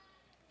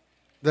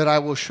that I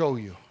will show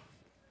you.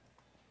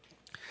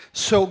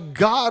 So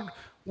God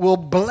will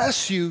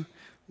bless you,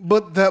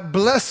 but that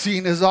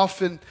blessing is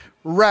often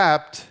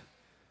wrapped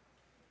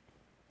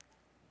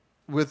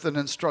with an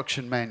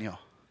instruction manual.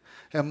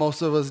 And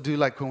most of us do,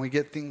 like when we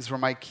get things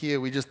from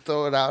IKEA, we just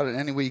throw it out, and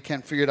anyway you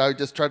can't figure it out, you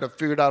just try to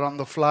figure it out on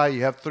the fly.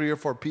 You have 3 or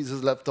 4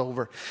 pieces left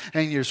over,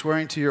 and you're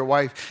swearing to your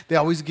wife. They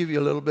always give you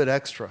a little bit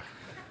extra,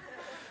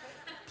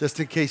 just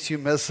in case you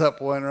mess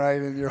up one,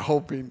 right, and you're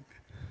hoping.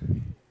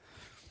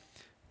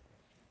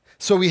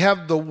 So we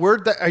have the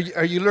word that,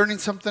 are you learning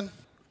something?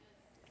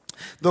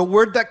 The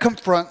word that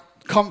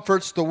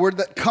comforts, the word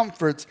that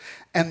comforts,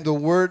 and the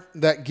word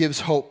that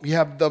gives hope. You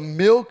have the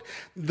milk,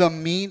 the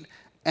meat,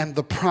 and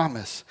the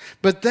promise.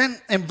 But then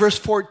in verse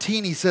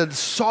 14, he said,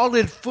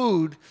 solid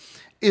food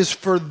is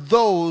for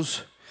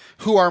those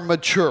who are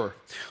mature,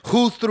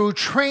 who through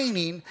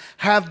training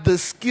have the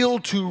skill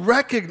to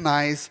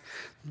recognize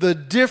the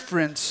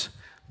difference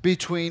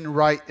between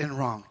right and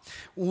wrong.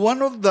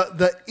 One of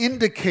the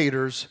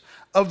indicators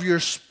of your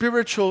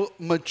spiritual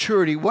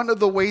maturity, one of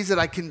the ways that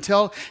I can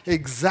tell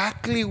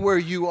exactly where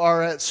you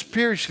are at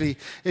spiritually,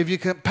 if you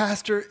can,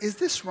 Pastor, is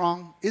this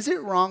wrong? Is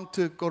it wrong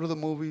to go to the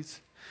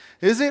movies?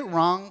 Is it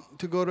wrong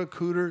to go to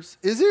Cooters?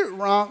 Is it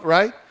wrong,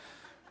 right?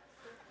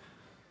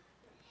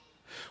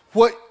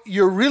 What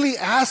you're really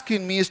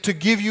asking me is to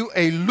give you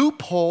a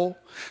loophole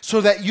so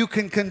that you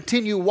can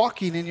continue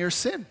walking in your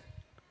sin,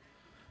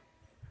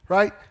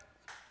 right?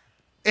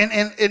 And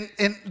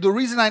the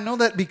reason I know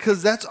that,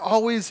 because that's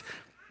always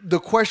the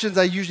questions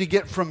I usually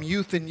get from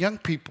youth and young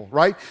people,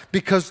 right?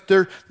 Because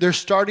they're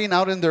starting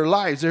out in their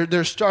lives.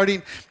 They're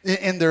starting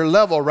in their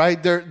level,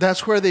 right?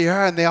 That's where they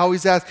are, and they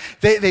always ask,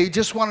 they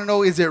just want to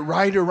know, is it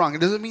right or wrong? It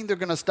doesn't mean they're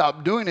going to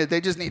stop doing it.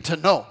 They just need to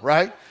know,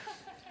 right?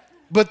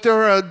 But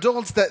there are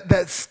adults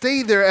that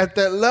stay there at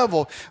that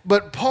level.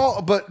 But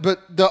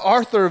the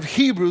author of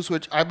Hebrews,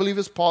 which I believe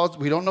is Paul,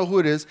 we don't know who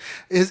it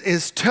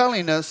is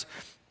telling us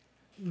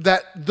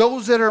that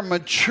those that are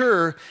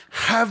mature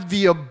have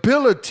the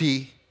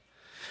ability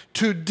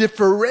to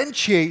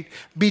differentiate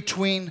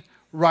between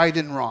right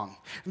and wrong.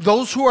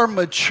 Those who are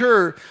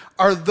mature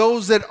are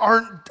those that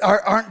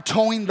aren't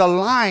towing the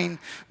line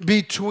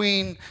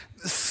between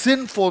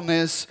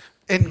sinfulness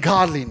and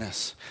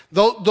godliness.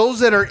 Those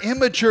that are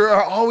immature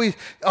are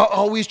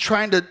always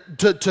trying to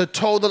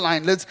toe the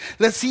line. Let's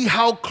see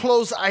how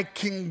close I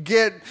can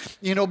get,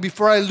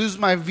 before I lose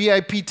my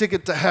VIP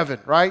ticket to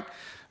heaven, right?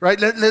 Right?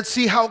 Let's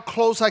see how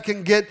close I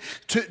can get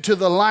to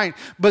the line.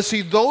 But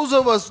see, those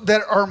of us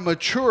that are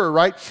mature,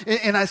 right?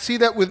 And I see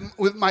that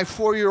with my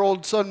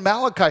 4-year-old son,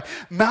 Malachi.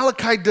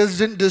 Malachi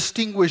doesn't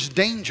distinguish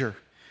danger.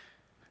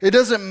 It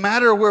doesn't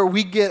matter where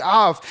we get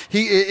off.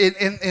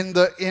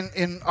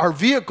 In our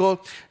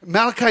vehicle,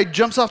 Malachi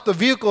jumps off the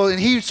vehicle and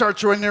he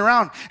starts running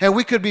around. And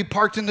we could be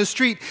parked in the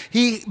street.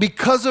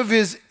 Because of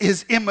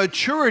his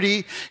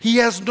immaturity, he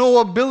has no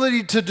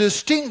ability to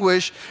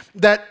distinguish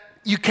that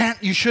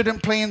you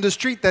shouldn't play in the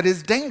street. That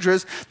is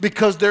dangerous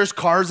because there's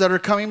cars that are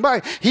coming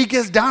by. He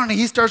gets down and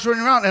he starts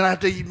running around, and I have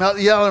to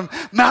yell at him,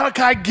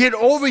 Malachi, get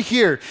over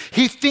here.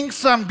 He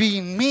thinks I'm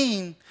being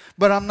mean,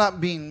 but I'm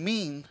not being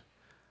mean.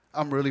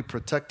 I'm really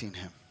protecting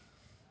him.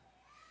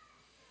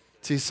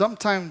 See,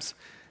 sometimes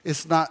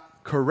it's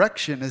not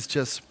correction, it's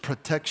just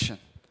protection.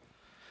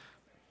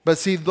 But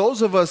see,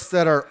 those of us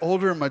that are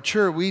older and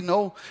mature, we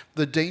know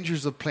the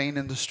dangers of playing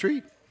in the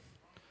street.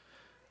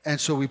 And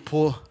so we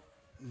pull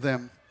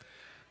them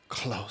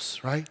close,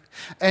 right?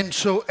 And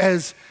so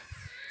as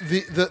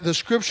the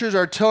scriptures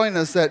are telling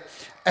us that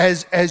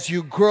as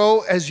you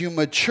grow, as you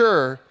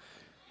mature,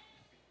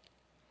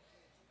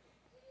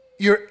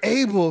 you're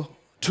able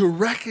to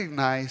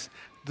recognize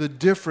the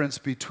difference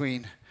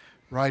between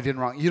right and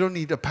wrong. You don't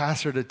need a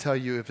pastor to tell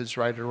you if it's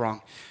right or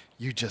wrong.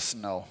 You just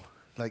know.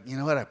 Like, you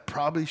know what? I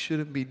probably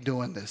shouldn't be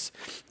doing this.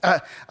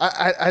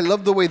 I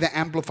love the way the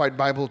Amplified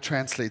Bible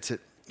translates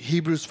it.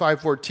 Hebrews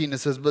 5:14, it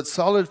says, but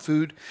solid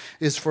food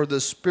is for the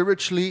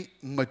spiritually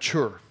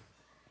mature,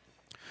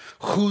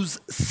 whose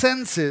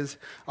senses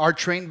are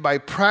trained by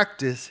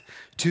practice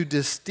to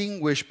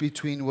distinguish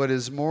between what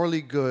is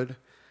morally good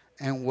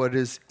and what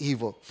is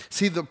evil.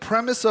 See, the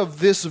premise of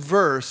this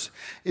verse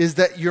is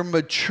that your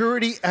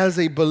maturity as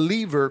a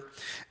believer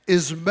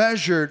is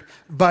measured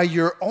by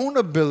your own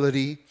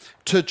ability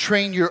to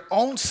train your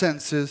own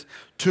senses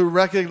to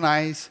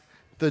recognize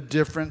the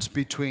difference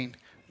between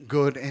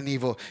good and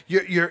evil.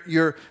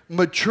 Your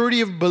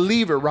maturity of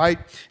believer, right,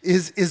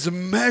 is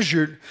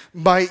measured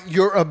by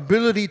your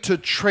ability to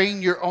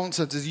train your own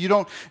senses. You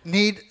don't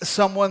need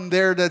someone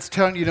there that's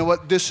telling you know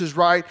what, this is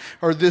right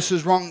or this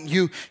is wrong.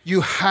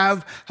 You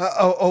have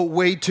a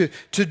way to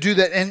do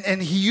that.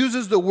 And he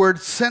uses the word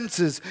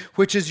senses,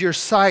 which is your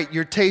sight,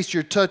 your taste,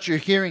 your touch, your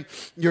hearing,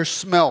 your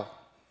smell,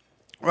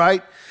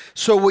 right?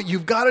 So what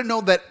you've got to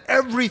know that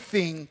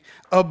everything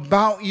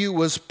about you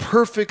was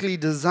perfectly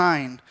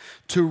designed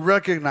to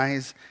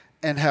recognize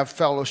and have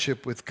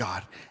fellowship with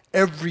God.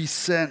 Every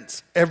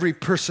sense, every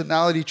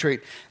personality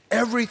trait,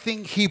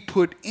 everything he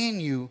put in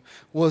you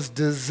was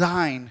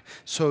designed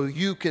so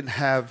you can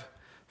have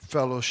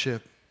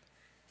fellowship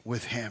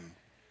with him.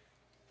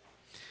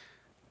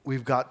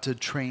 We've got to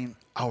train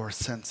our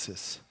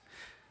senses.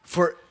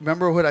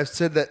 Remember what I've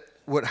said, that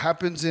what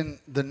happens in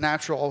the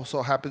natural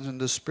also happens in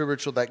the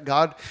spiritual, that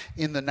God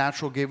in the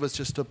natural gave us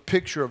just a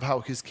picture of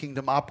how his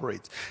kingdom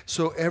operates.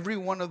 So every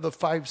one of the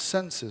five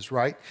senses,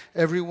 right?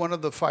 Every one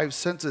of the five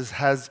senses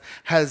has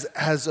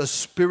a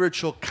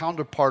spiritual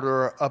counterpart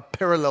or a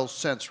parallel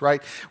sense,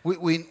 right?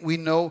 We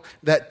know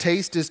that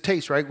taste is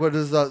taste, right? What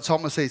does the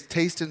psalmist say?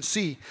 Taste and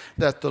see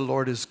that the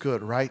Lord is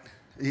good, right?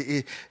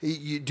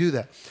 You do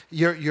that.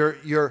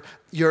 Your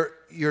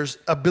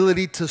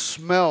ability to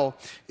smell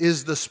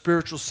is the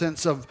spiritual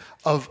sense of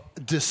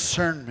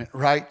discernment,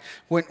 right?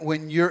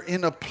 When you're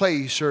in a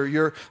place or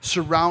you're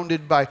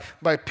surrounded by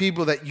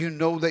people that you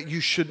know that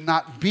you should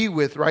not be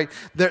with, right?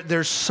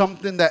 There's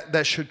something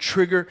that should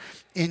trigger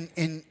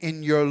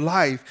in your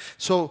life.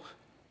 So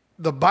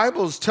the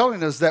Bible is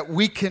telling us that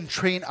we can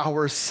train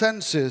our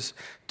senses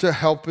to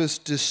help us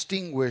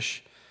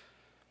distinguish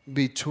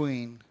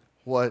between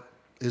what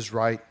is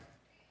right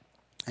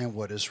and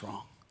what is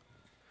wrong,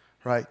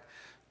 right?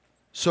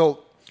 So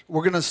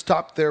we're going to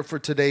stop there for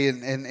today,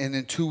 and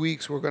in 2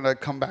 weeks we're going to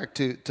come back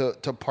to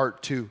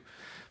part 2.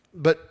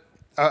 But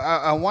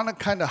I want to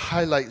kind of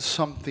highlight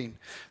something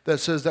that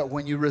says that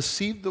when you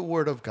receive the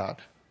Word of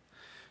God,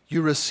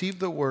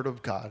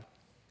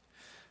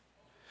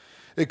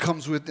 it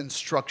comes with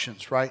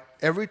instructions, right?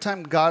 Every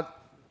time God,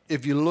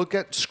 if you look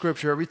at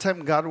Scripture, every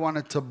time God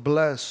wanted to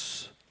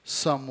bless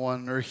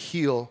someone or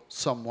heal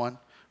someone,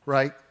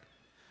 right?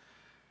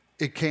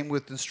 It came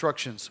with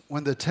instructions.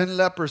 When the 10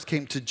 lepers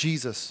came to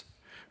Jesus,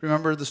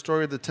 remember the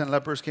story of the 10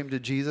 lepers came to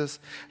Jesus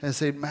and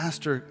said,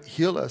 Master,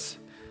 heal us.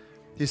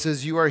 He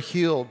says, you are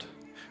healed.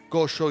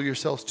 Go show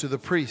yourselves to the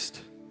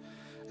priest.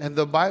 And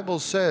the Bible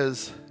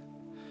says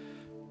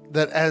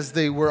that as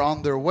they were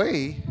on their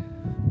way,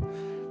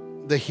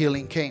 the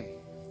healing came.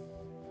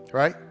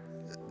 Right?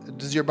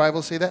 Does your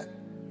Bible say that?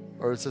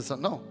 Or it says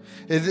something? No.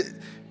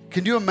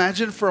 Can you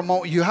imagine for a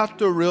moment? You have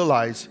to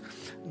realize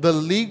the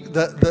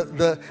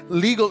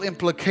legal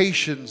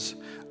implications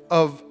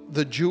of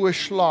the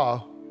Jewish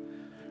law,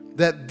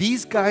 that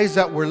these guys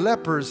that were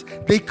lepers,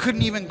 they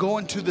couldn't even go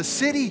into the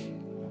city.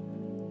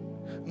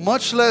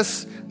 Much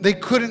less they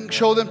couldn't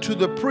show them to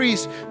the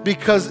priest,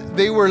 because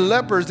they were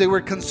lepers. They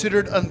were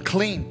considered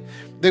unclean.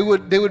 They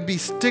would be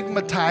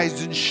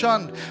stigmatized and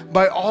shunned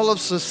by all of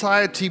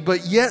society,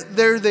 but yet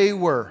there they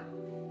were,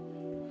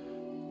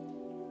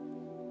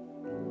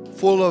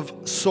 full of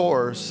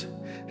sores.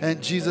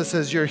 And Jesus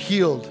says, you're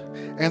healed.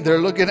 And they're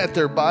looking at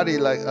their body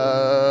like,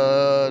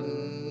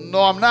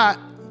 no, I'm not.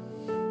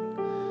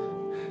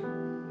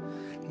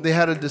 They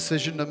had a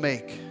decision to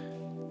make.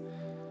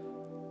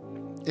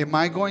 Am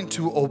I going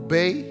to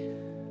obey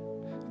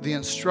the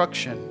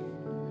instruction,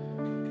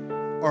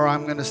 or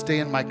I'm going to stay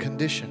in my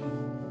condition?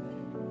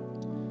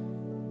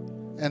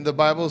 And the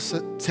Bible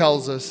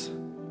tells us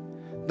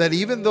that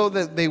even though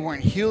that they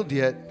weren't healed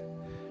yet,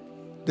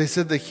 they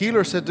said, the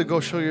healer said to go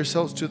show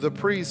yourselves to the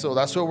priest. So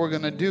that's what we're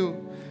going to do.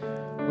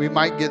 We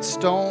might get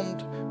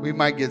stoned. We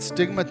might get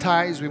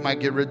stigmatized. We might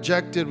get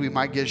rejected. We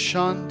might get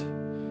shunned.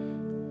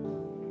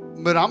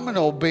 But I'm going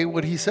to obey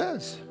what he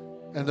says.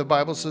 And the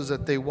Bible says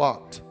that they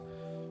walked.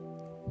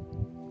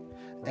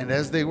 And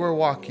as they were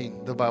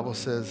walking, the Bible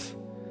says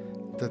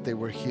that they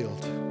were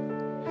healed.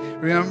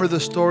 Remember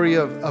the story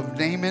of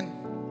Naaman?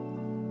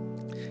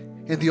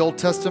 in the Old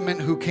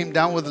Testament who came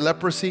down with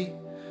leprosy.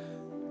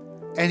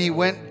 And he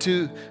went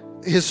to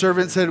his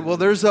servant and said, well,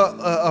 there's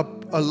a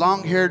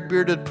long-haired,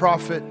 bearded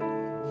prophet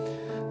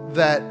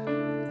that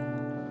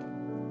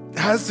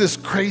has this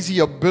crazy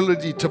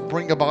ability to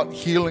bring about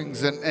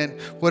healings, and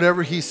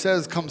whatever he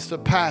says comes to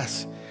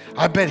pass.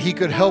 I bet he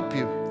could help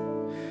you.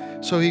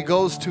 So he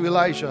goes to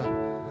Elijah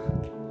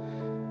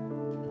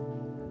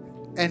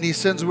and he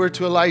sends word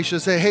to Elisha,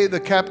 say, hey, the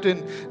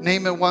captain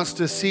Naaman wants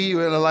to see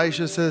you. And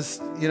Elisha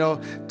says,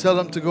 tell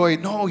him to go away.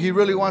 No, he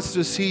really wants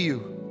to see you.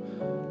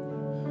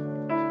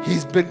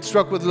 He's been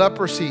struck with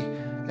leprosy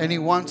and he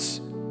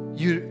wants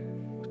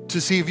you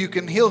to see if you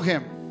can heal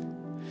him.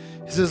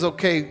 He says,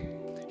 okay.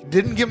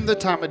 Didn't give him the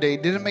time of day,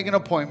 didn't make an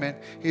appointment.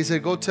 He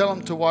said, go tell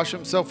him to wash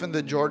himself in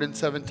the Jordan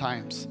 7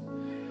 times.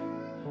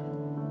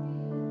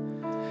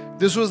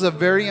 This was a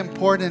very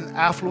important,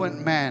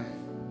 affluent man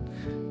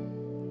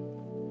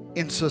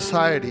in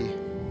society.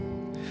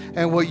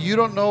 And what you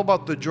don't know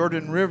about the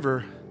Jordan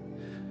River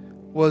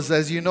was,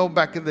 as you know,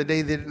 back in the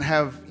day, they didn't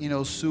have,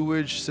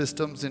 sewage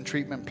systems and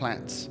treatment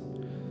plants.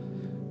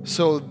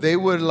 So they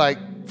would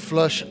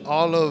flush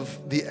all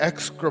of the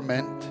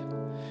excrement,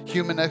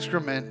 human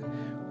excrement,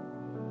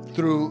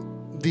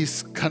 through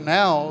these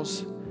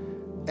canals,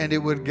 and it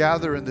would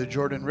gather in the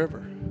Jordan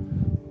River.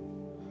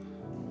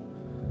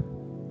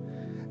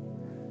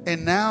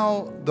 And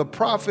now the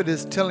prophet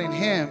is telling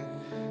him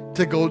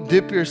to go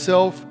dip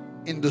yourself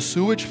in the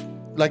sewage,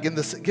 can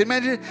you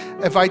imagine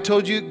if I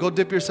told you, go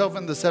dip yourself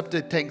in the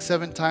septic tank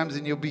 7 times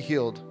and you'll be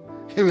healed?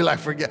 He'd be like,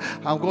 forget,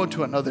 I'm going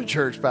to another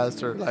church,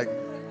 Pastor.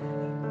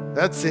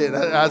 That's it.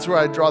 That's where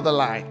I draw the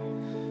line.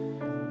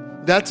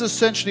 That's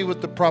essentially what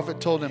the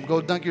prophet told him.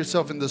 Go dunk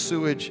yourself in the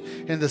sewage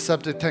in the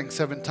septic tank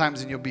 7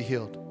 times and you'll be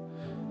healed.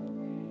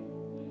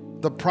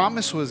 The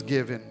promise was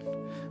given,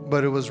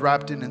 but it was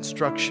wrapped in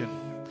instruction.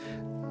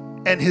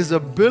 And his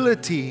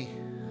ability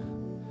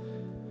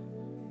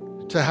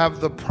to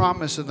have the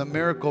promise and the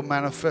miracle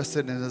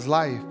manifested in his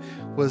life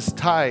was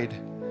tied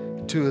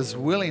to his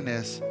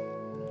willingness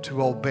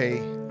to obey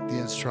the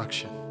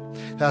instruction.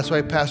 That's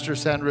why Pastor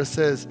Sandra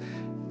says,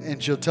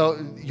 and she'll tell,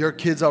 your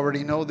kids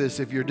already know this,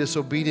 if you're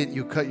disobedient,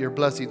 you cut your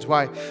blessings.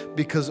 Why?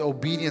 Because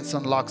obedience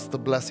unlocks the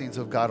blessings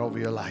of God over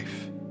your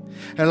life.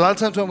 And a lot of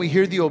times when we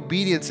hear the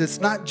obedience, it's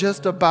not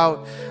just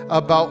about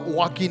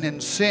walking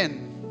in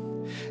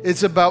sin.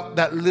 It's about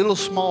that little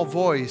small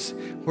voice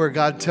where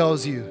God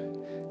tells you,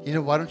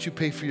 why don't you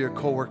pay for your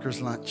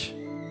coworker's lunch?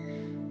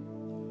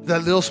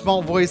 That little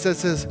small voice that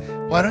says,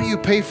 why don't you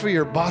pay for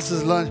your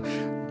boss's lunch?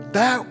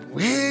 That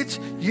witch,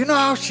 you know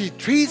how she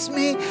treats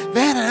me?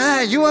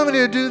 Man, you want me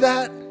to do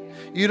that?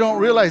 You don't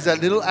realize that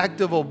little act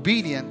of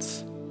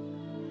obedience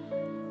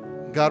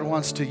God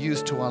wants to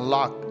use to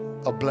unlock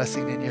a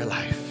blessing in your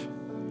life.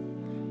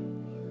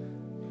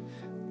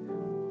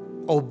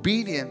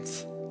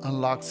 Obedience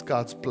unlocks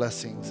God's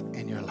blessings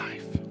in your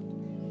life.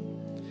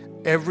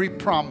 Every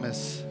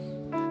promise,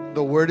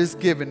 the word is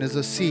given, is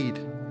a seed,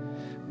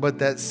 but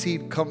that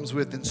seed comes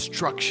with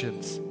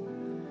instructions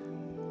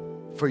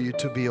for you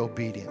to be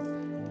obedient.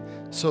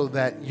 So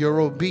that your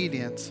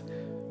obedience,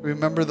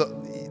 remember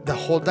the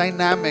whole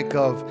dynamic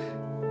of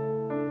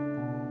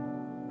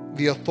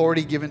the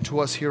authority given to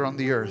us here on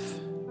the earth.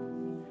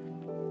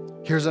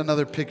 Here's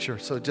another picture.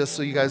 So just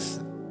so you guys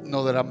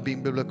know that I'm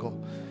being biblical.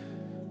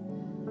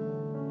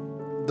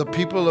 The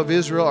people of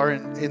Israel are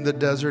in the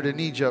desert in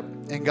Egypt,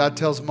 and God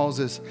tells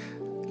Moses,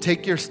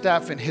 take your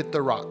staff and hit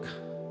the rock,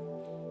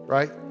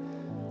 right?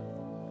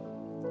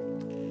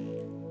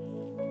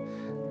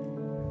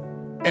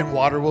 And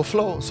water will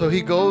flow. So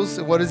he goes,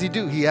 and what does he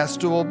do? He has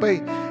to obey.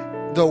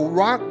 The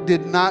rock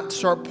did not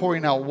start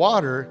pouring out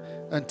water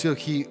until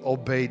he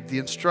obeyed the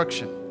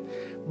instruction.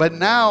 But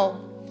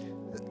now,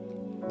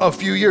 a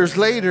few years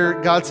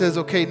later, God says,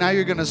 okay, now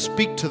you're going to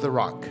speak to the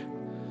rock.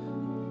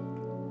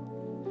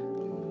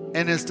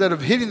 And instead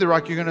of hitting the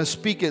rock, you're going to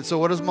speak it. So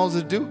what does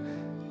Moses do?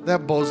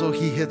 That bozo,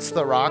 he hits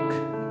the rock.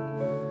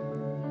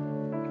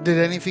 Did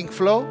anything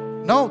flow?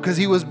 No, because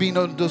he was being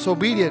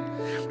disobedient.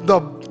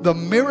 The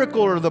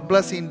miracle or the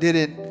blessing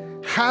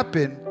didn't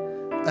happen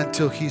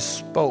until he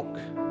spoke,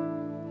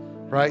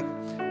 right?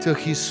 Till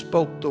he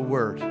spoke the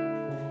word.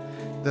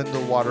 Then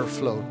the water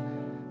flowed.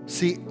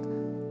 See,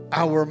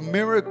 our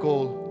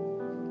miracle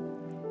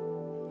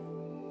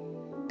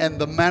and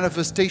the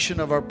manifestation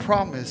of our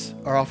promise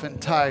are often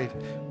tied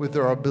with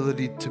our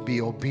ability to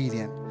be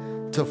obedient,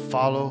 to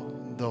follow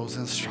those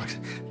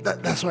instructions.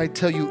 That's why I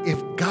tell you,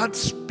 if God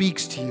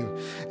speaks to you,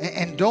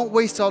 and don't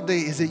waste all day,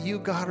 is it you,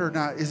 God, or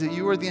not? Is it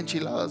you or the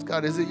enchiladas,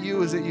 God? Is it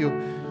you? Is it you?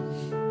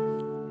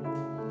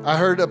 I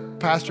heard a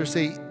pastor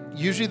say,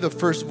 usually the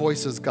first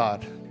voice is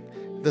God.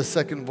 The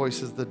second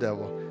voice is the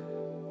devil.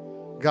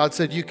 God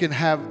said you can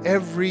have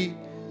every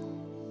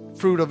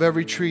fruit of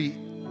every tree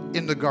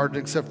in the garden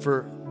except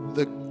for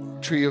the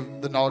tree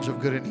of the knowledge of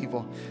good and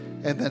evil.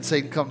 And then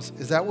Satan comes,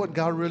 is that what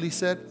God really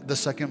said? The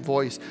second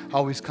voice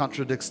always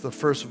contradicts the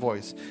first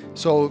voice.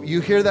 So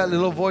you hear that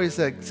little voice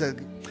that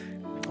said,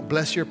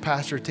 bless your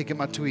pastor, take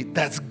him out to eat.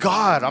 That's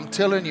God, I'm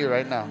telling you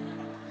right now,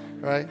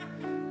 right?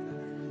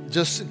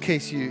 just in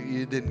case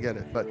you didn't get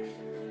it. But,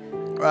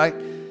 right?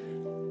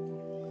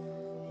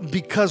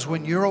 Because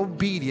when you're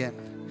obedient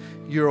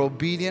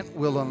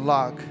will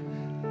unlock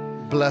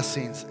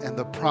blessings and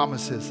the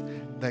promises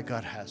that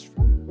God has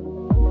for you.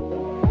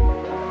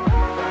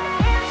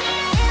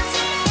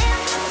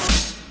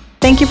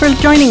 Thank you for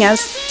joining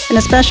us, and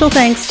a special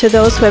thanks to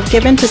those who have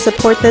given to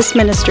support this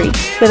ministry.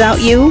 Without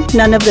you,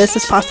 none of this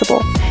is possible.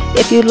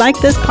 If you like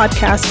this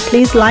podcast,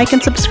 please like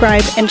and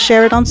subscribe and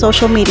share it on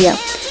social media.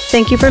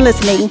 Thank you for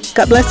listening.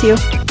 God bless you.